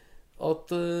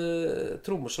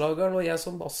trommeslageren og jeg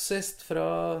som bassist fra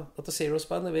dette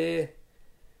Zeros-bandet, vi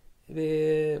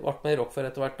ble med I Rockfair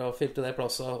etter hvert da, fylte det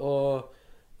plasset,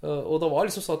 og det var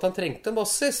liksom sånn at han trengte en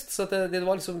bassist, så det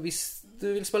var liksom, hvis du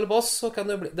vil spille bass, så kan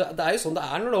det bli, det jo sånn det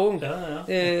når du ung. Ja.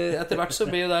 Etter hvert så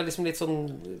blir det liksom litt sånn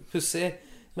pussig,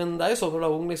 men det jo sånn når du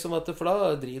ung, liksom, for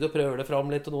da driver du og prøver det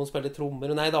fram litt, og noen spiller trommer,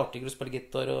 og nei, det artigere å spille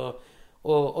gitar,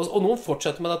 og noen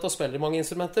fortsetter med dette å spille mange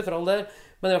instrumenter, for all del,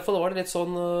 men I hvert fall var det litt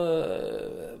sånn,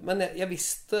 men jeg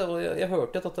visste, og jeg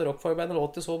hørte at dette rockfarbandet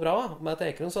låter så bra, med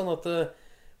et ekron sånn at,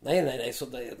 nei, så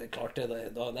det klart det,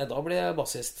 da blir jeg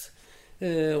bassist.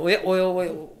 Og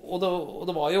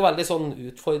det var jo veldig sånn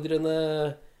utfordrende,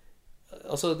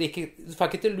 altså du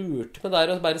fikk ikke lurt med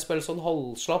der å bare spille sånn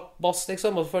halvslapp bass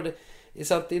liksom, for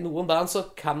I noen band så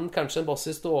kan kanskje en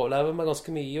bassist overleve med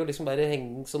ganske mye og liksom bare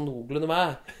henge som noenlunde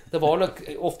med. Det var nok,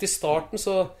 ofte I starten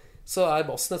så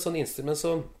bassen et sånn instrument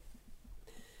som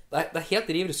det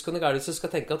helt riv ruskende galt hvis du skal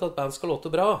tenke at et band skal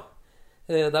låte bra.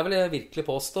 Det vil jeg virkelig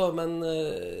påstå, men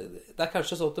det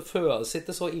kanskje sånn at det føles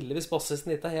ikke så ille hvis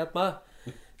bassisten ikke helt med.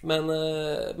 Men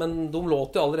de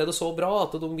låt jo allerede så bra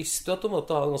at de visste jo at de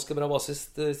måtte ha en ganske bra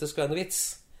bassist hvis det skulle være en vits.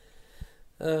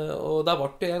 Og der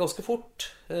ble jeg ganske fort.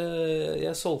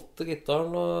 Jeg solgte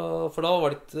gitaren, for da var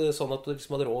det ikke sånn at du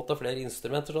liksom hadde råd til flere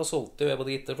instrumenter. Så da solgte jeg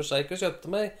både gitarforsterker og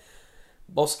kjøpte meg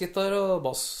bassgitar og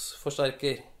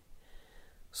bassforsterker.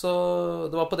 Så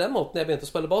det var på den måten jeg begynte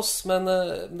å spille bass. Men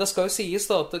det skal jo sies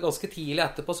da at ganske tidlig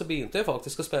etterpå så begynte jeg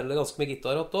faktisk å spille ganske med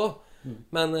gitar også.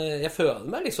 Men jeg føler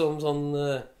meg liksom sånn...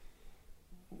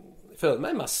 Jeg føler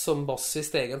meg mest som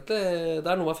bassist egentlig. Det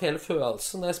er noe av hele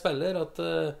følelsen når jeg spiller, at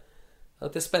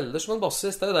jeg spiller som en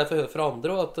bassist. Det er jo derfor jeg hører fra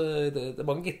andre at det er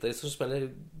mange gitarister som spiller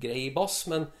grei bass,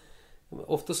 men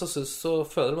ofte så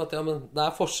føler de at ja, men det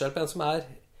er forskjell på en som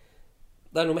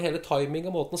det er noe med hele timing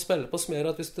og måten å spille på som gjør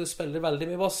at hvis du spiller veldig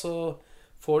mye bass, så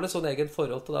får du sånn egen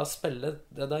forhold til det å spille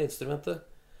det instrumentet.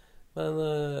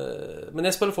 Men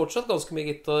jeg spiller fortsatt ganske mye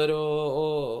gitar,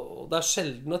 og det er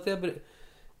sjelden at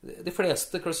de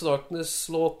fleste Curse of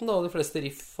Darkness-låten og de fleste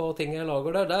riff og ting jeg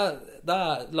lager der, det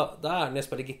er når jeg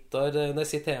spiller gitar, når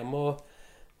jeg sitter hjemme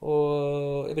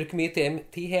og jeg bruker mye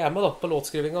tid hjemme da, på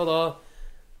låtskrivinga, og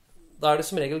da er det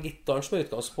som regel gitaren som er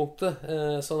utgangspunktet,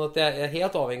 sånn at jeg er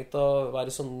helt avhengig av å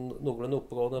være sånn noenlunde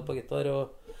oppegående på gitar,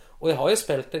 og jeg har jo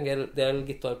spilt en del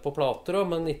gitar på plater også,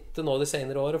 men ikke nå de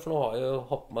senere årene, for nå har jeg jo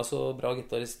hatt på meg så bra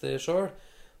gitarister selv,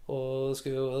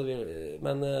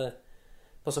 men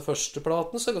altså første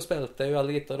platen så spilte jeg jo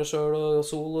alle gitarer selv og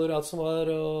soloer og alt som var,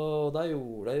 og det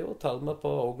gjorde jeg jo til og med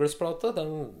på Ogres-plata.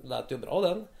 Den lät jo bra,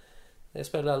 den. Jeg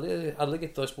spiller alle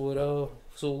gitarspor og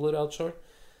soloer og alt selv.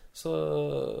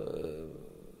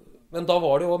 Men da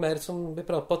var det jo mer, som vi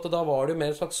pratet på, at da var det jo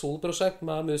mer et slags soloprosjekt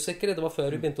med musikere. Det var før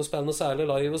vi begynte å spille noe særlig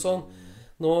live og sånn.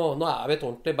 Nå er vi et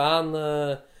ordentlig band,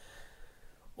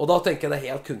 og da tenker jeg det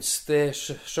er helt kunstig,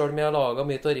 selv om jeg har laget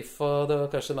mye til riffa, det var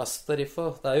kanskje mest til riffa.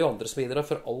 Det er jo andre som bidrar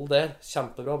for all del.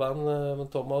 Kjempebra band,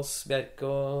 Thomas Bjerke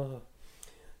og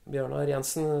Bjørnar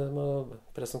Jensen, må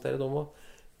presentere dem også.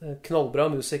 Knallbra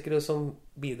musikere som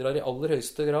bidrar i aller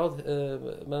høyeste grad,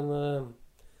 men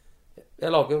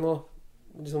jeg lager jo nå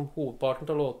liksom hovedparten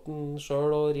av låten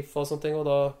selv og riffa og sånne ting, og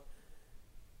da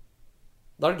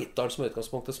er det gitaren som er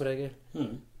utgangspunktet som regel.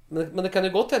 Men det kan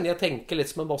jo godt hende jeg tenker litt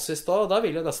som en bassist da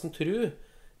vil jeg nesten tro.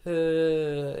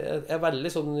 Jeg er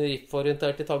veldig sånn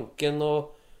rifforientert i tanken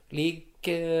og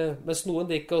mens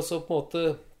noen liker også på en måte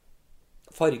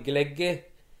fargelegge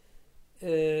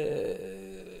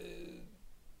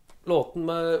låten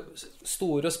med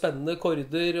store og spennende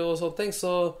korder og sånne ting,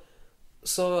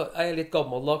 så er jeg litt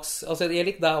gammeldags. Altså jeg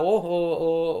liker det også,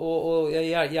 og jeg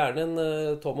gir gjerne en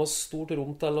Thomas stort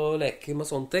rom til å leke med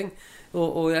sånne ting.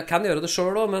 Og jeg kan gjøre det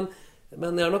selv også, men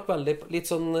jeg er nok veldig litt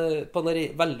sånn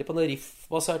veldig på den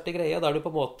riffbaserte greia, der du på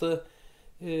en måte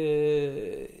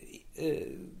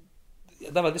det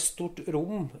er veldig stort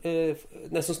rom,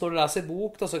 nesten som når du leser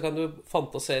bok da, så kan du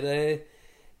fantasere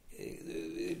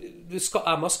du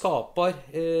er med og skaper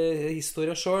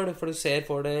historier selv, for du ser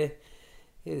for deg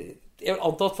jeg vil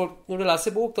anta at folk, når du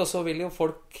leser bok da, så vil jo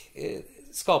folk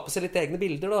skape seg litt egne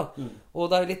bilder da. Og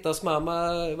det er litt det som er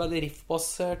med veldig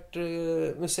riffbasert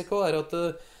musikk også, er at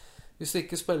hvis du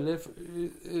ikke spiller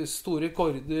store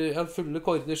korder, fulle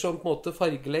korder som på en måte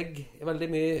fargelegger veldig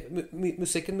mye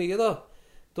musikken mye da,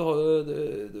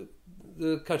 du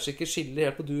kanskje ikke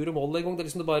skiller helt på dur og moll en gang, det,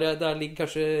 liksom det ligger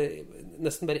kanskje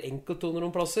nesten bare enkelttoner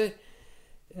noen plasser,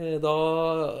 da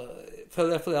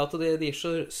føler jeg for det at det gir så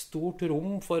stort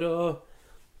rom for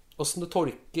hvordan du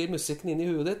tolker musikken inn i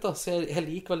huet ditt da. Så jeg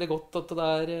liker veldig godt at det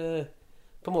er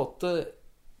på en måte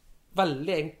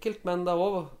veldig enkelt, men det er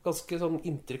også ganske sånn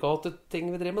intrikate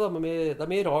ting vi driver med da. Men det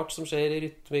er mye rart som skjer i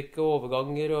rytmikk og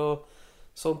overganger og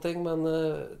sånne ting, men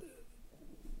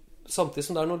samtidig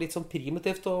som det er noe litt sånn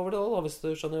primitivt over det også, da, hvis du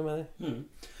skjønner hva jeg mener.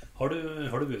 Har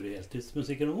du vært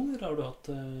heltidsmusiker noen, eller har du hatt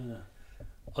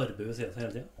arbeid ved siden av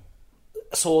hele tiden?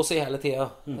 Så å si hele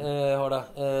tiden jeg har det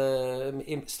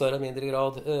i større og mindre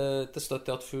grad til støtt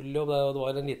jeg hatt full jobb og det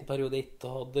var en liten periode jeg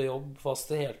ikke hadde jobb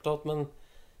fast i hele tatt, men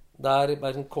det er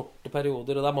bare sånn korte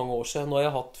perioder og det er mange år siden. Nå har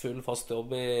jeg hatt full fast jobb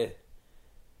i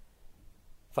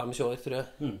 25 år, tror jeg.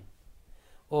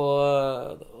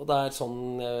 Og det er sånn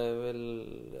jeg vil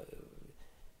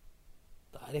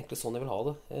det er egentlig sånn jeg vil ha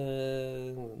det.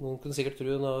 Noen kunne sikkert tro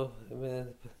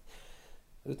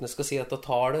uten jeg skal si at jeg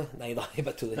tar det. Nei da, jeg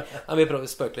bare tror det. Vi prøver å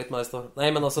spøke litt med det. Nei,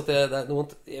 men altså, det er noen,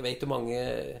 jeg vet jo mange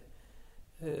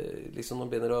liksom når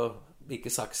de begynner å like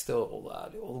 60 og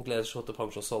de gleder seg til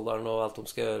pensjonsalderen og alt de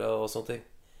skal gjøre og sånne ting.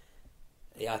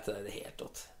 Jeg vet det er helt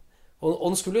rått. Og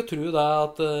de skulle jo tro det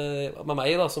at med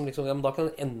meg da, som liksom, ja, men da kan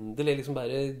jeg endelig liksom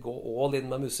bare gå all inn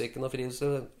med musikken og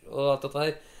friluftsliv og alt dette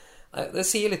her. Nei, det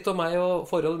sier litt om meg og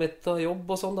forholdet mitt til jobb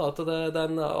og sånn da, at det er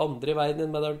den andre veien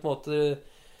med det på en måte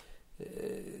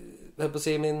jeg vil på å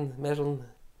si min mer sånn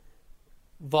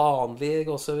vanlig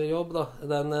gåseøverjobb da.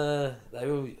 Det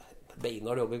jo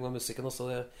beinhard jobbing med musikken også.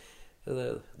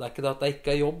 Det ikke det at det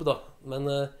ikke jobb da, men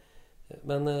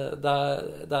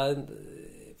det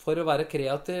for å være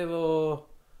kreativ og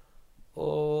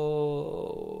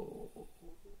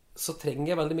så trenger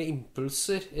jeg veldig mye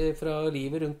impulser fra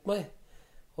livet rundt meg.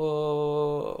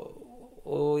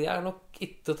 Og jeg nok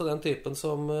ikke til den typen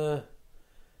som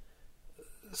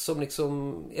liksom,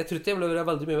 jeg tror ikke jeg vil være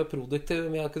veldig mye mer produktiv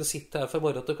om jeg kunne sitte her fra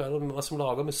morgen til kveld og som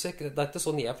lager musikk. Det ikke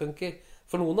sånn jeg funker.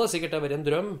 For noen har sikkert det vært en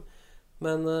drøm,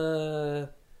 men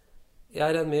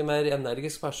jeg en mye mer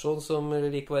energisk person som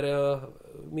liker å være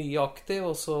mye aktiv,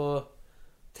 og så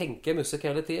tenker jeg musikk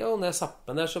hele tiden, og når jeg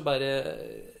sapper ned så bare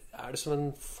det som en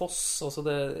foss. Altså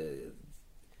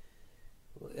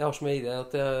jeg har så mye idé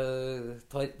at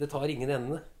det tar ingen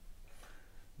ende.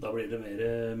 Da blir det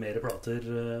mer plater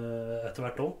etter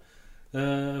hvert også.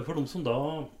 For de som da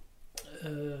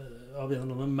av en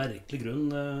eller annen merkelig grunn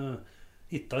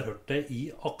ikke har hørt det i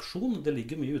aksjon, det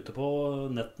ligger mye ute på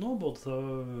nett nå, både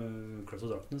Cross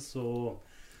of Darkness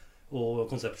og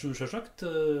Conception selvsagt.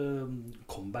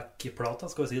 Comeback-plata,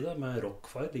 skal vi si det, med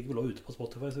Rockfire ligger vel også ute på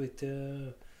Spotify, så vidt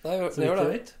jeg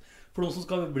vet. For noen som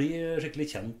skal bli skikkelig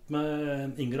kjent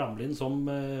med Ingar Amlien som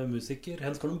musiker,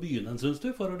 hvor skal de begynne, synes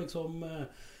du, for å liksom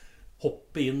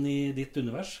hoppe inn i ditt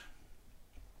univers?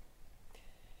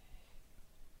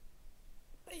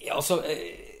 Ja, altså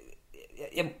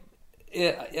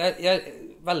jeg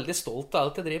veldig stolt av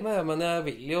alt jeg driver med, men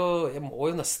jeg må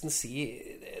jo nesten si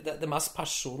det mest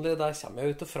personlige, der kommer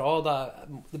jeg ut ifra.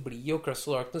 Det blir jo Cross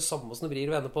of Darkness, samme som det blir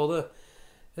å vende på det.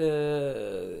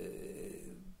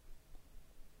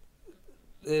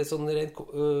 Sånn rent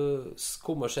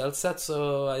kommersielt sett så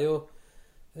jo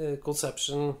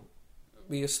Conception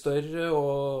mye større,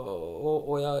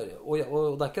 og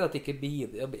det ikke at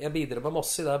jeg bidrar med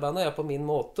masse i det bandet, jeg på min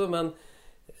måte, men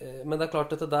det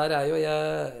klart at det der jo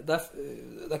jeg det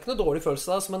ikke noe dårlig følelse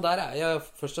da, men der jeg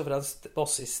først og fremst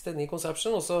bassisten i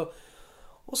Conception, og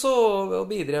så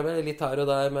bidrar jeg med litt her og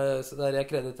der der jeg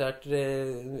kreditert,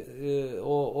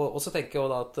 og så tenker jeg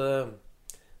også da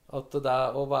at det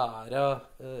å være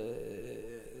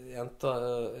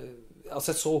altså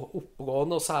et så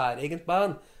oppegående og særegent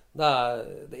band,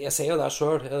 jeg ser jo det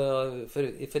selv, for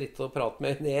ikke å prate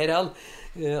med ned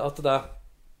at det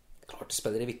klart det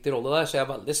spiller en viktig rolle der, så jeg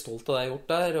veldig stolt av det jeg har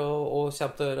gjort der, og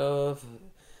kommer til å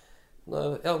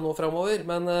gjøre nå fremover,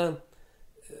 men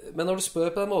når du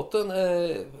spør på den måten,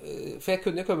 for jeg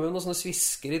kunne jo komme med noen sånne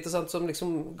svisker, ikke sant, som liksom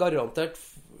garantert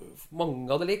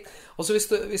mange hadde likt. Altså hvis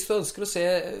du ønsker å se,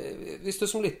 hvis du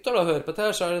som lytter da hører på det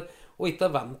her, og ikke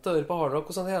er vant til å høre på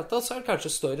hardrock og sånn i hele tatt, så det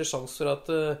kanskje større sjanse for at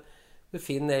du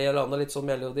finner en eller annen litt sånn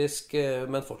melodisk,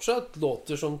 men fortsatt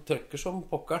låter som trykker som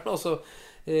pokkeren, altså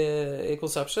i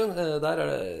Conception, der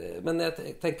det, men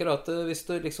jeg tenker at hvis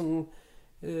du liksom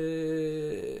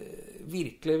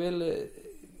virkelig vil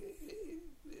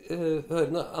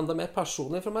høre noe enda mer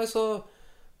personlig fra meg, så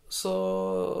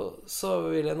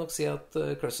vil jeg nok si at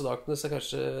Cross of Darkness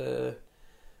kanskje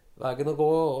veien å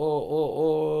gå,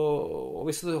 og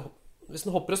hvis du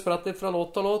hopper og spretter fra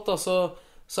låt til låt,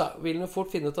 så vil du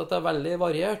fort finne ut at det veldig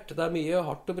variert. Det mye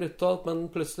hardt og brutalt, men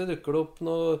plutselig dukker det opp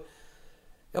noe,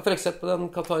 ja, for eksempel den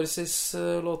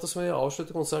Katarsis-låta som vi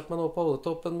avslutter konsert med nå på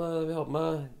Holdetoppen. Vi har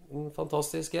med en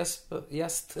fantastisk gjest,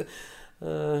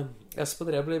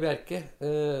 Espen Rebel i Bjerke.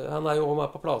 Han jo også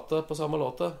med på plata på samme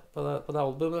låta, på det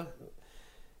albumet.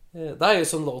 Det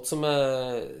jo sånn låt som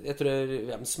jeg tror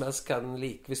hvem som helst kan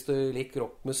like hvis du liker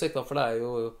rockmusikk, da, for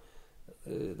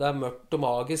det mørkt og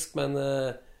magisk, men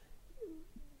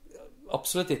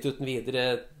absolutt ikke uten videre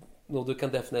noe du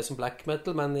kan definere som black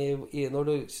metal, men når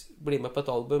du blir med på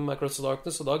et album med Cross of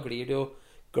Darkness, så da glir det jo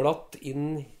glatt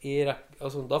inn i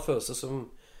altså, da føles det som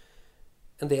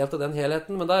en del av den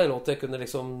helheten, men det låt jeg kunne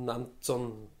liksom nevnt sånn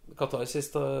Katarsis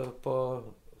på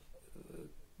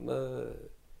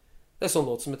det sånn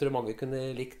låt som jeg tror mange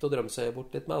kunne likt å drømme seg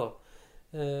bort litt med da.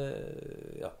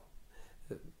 Ja,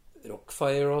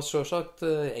 Rockfire og selvsagt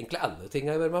egentlig alle ting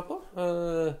jeg har vært med på.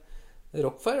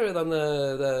 Rockfire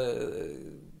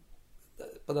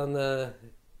på den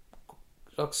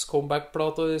slags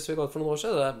comeback-plata hvis vi går for noen år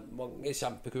siden, det mange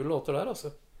kjempekule låter der altså.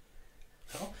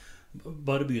 Ja,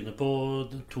 bare begynne på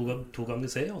to ganger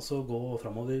se, og så gå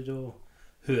fremover og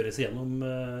høres igjennom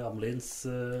Amliens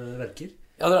verker.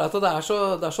 Ja, det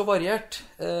så variert.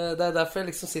 Det derfor jeg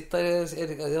liksom sitter der,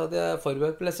 jeg hadde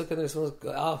forberedt så kunne jeg liksom,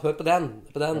 ja, hør på den.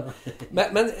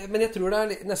 Men jeg tror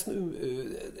det nesten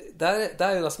det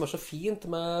jo det som så fint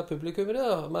med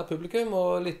publikum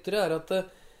og lyttere, at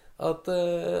og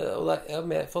jeg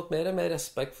har fått mer og mer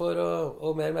respekt for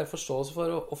og mer og mer forståelse for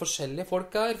og forskjellige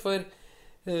folk for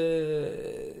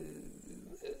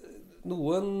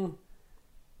Noen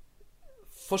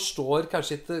forstår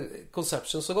kanskje ikke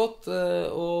conception så godt,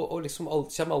 og liksom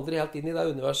kommer aldri helt inn i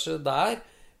det universet der,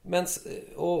 men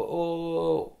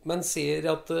sier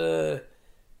at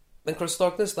men Cross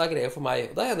Darkness, det greier for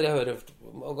meg. Og det hender jeg hører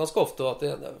ganske ofte,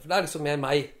 for det liksom mer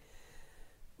meg.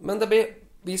 Men det blir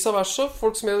vice versa.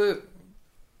 Folk som jeg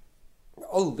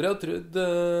aldri har trodd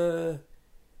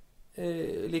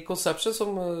like conception,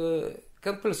 som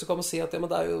kan plutselig komme og si at ja, men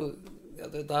det jo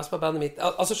det som bandet mitt.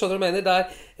 Altså, skjønner du hva jeg mener?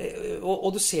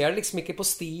 Og du ser det liksom ikke på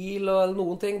stil eller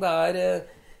noen ting. Det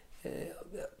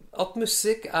at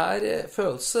musikk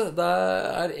følelse. Det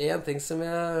en ting som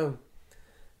jeg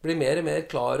blir mer og mer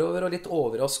klar over, og litt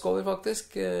overrasket over,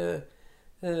 faktisk.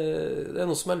 Det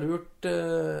noe som lurt.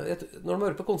 Når du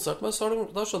hører på konsert med,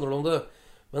 da skjønner du om det.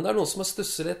 Men det noe som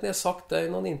stusset litt når jeg har sagt det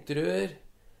i noen intervjuer.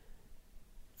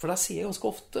 For det sier jeg ganske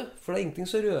ofte. For det ingenting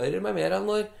som rører meg mer enn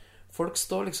når folk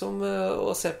står liksom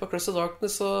og ser på Cross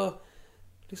Darkness og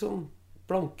liksom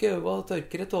blanke øyne,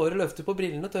 tørker et tårer, løfter på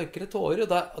brillene, tørker et tårer,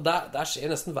 og det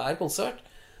skjer nesten hver konsert.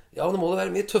 Ja, men det må det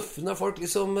være mye tøffere når folk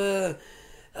liksom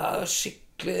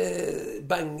skikkelig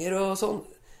banger og sånn.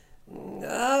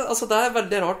 Ja, altså det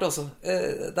veldig rart, altså.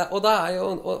 Og det jo,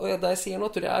 og det jeg sier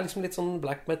nå, tror jeg liksom litt sånn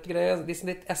black metal-greie,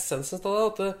 liksom litt essensen av det,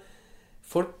 at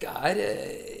folk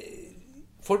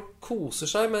folk koser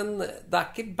seg, men det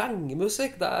ikke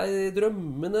bangemusikk, det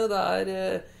drømmene,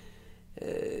 det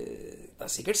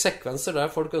sikkert sekvenser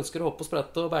der folk ønsker å hoppe og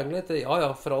sprette og bange litt,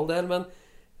 ja, for all del, men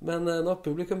når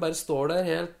publikum bare står der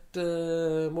helt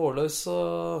målløs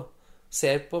og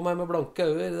ser på meg med blanke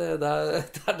øyne, det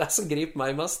det som griper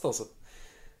meg mest, altså.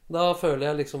 Da føler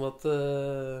jeg liksom at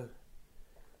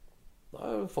da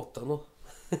har jeg fått til noe.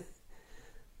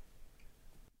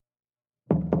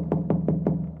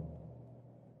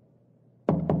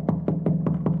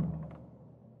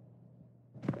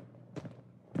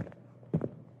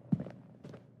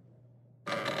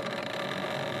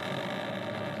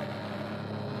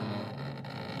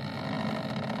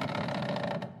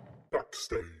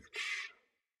 Backstage.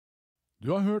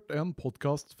 Du har hørt en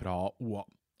podcast fra OA.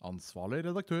 Ansvarlig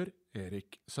redaktør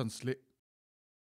Erik Sønsli.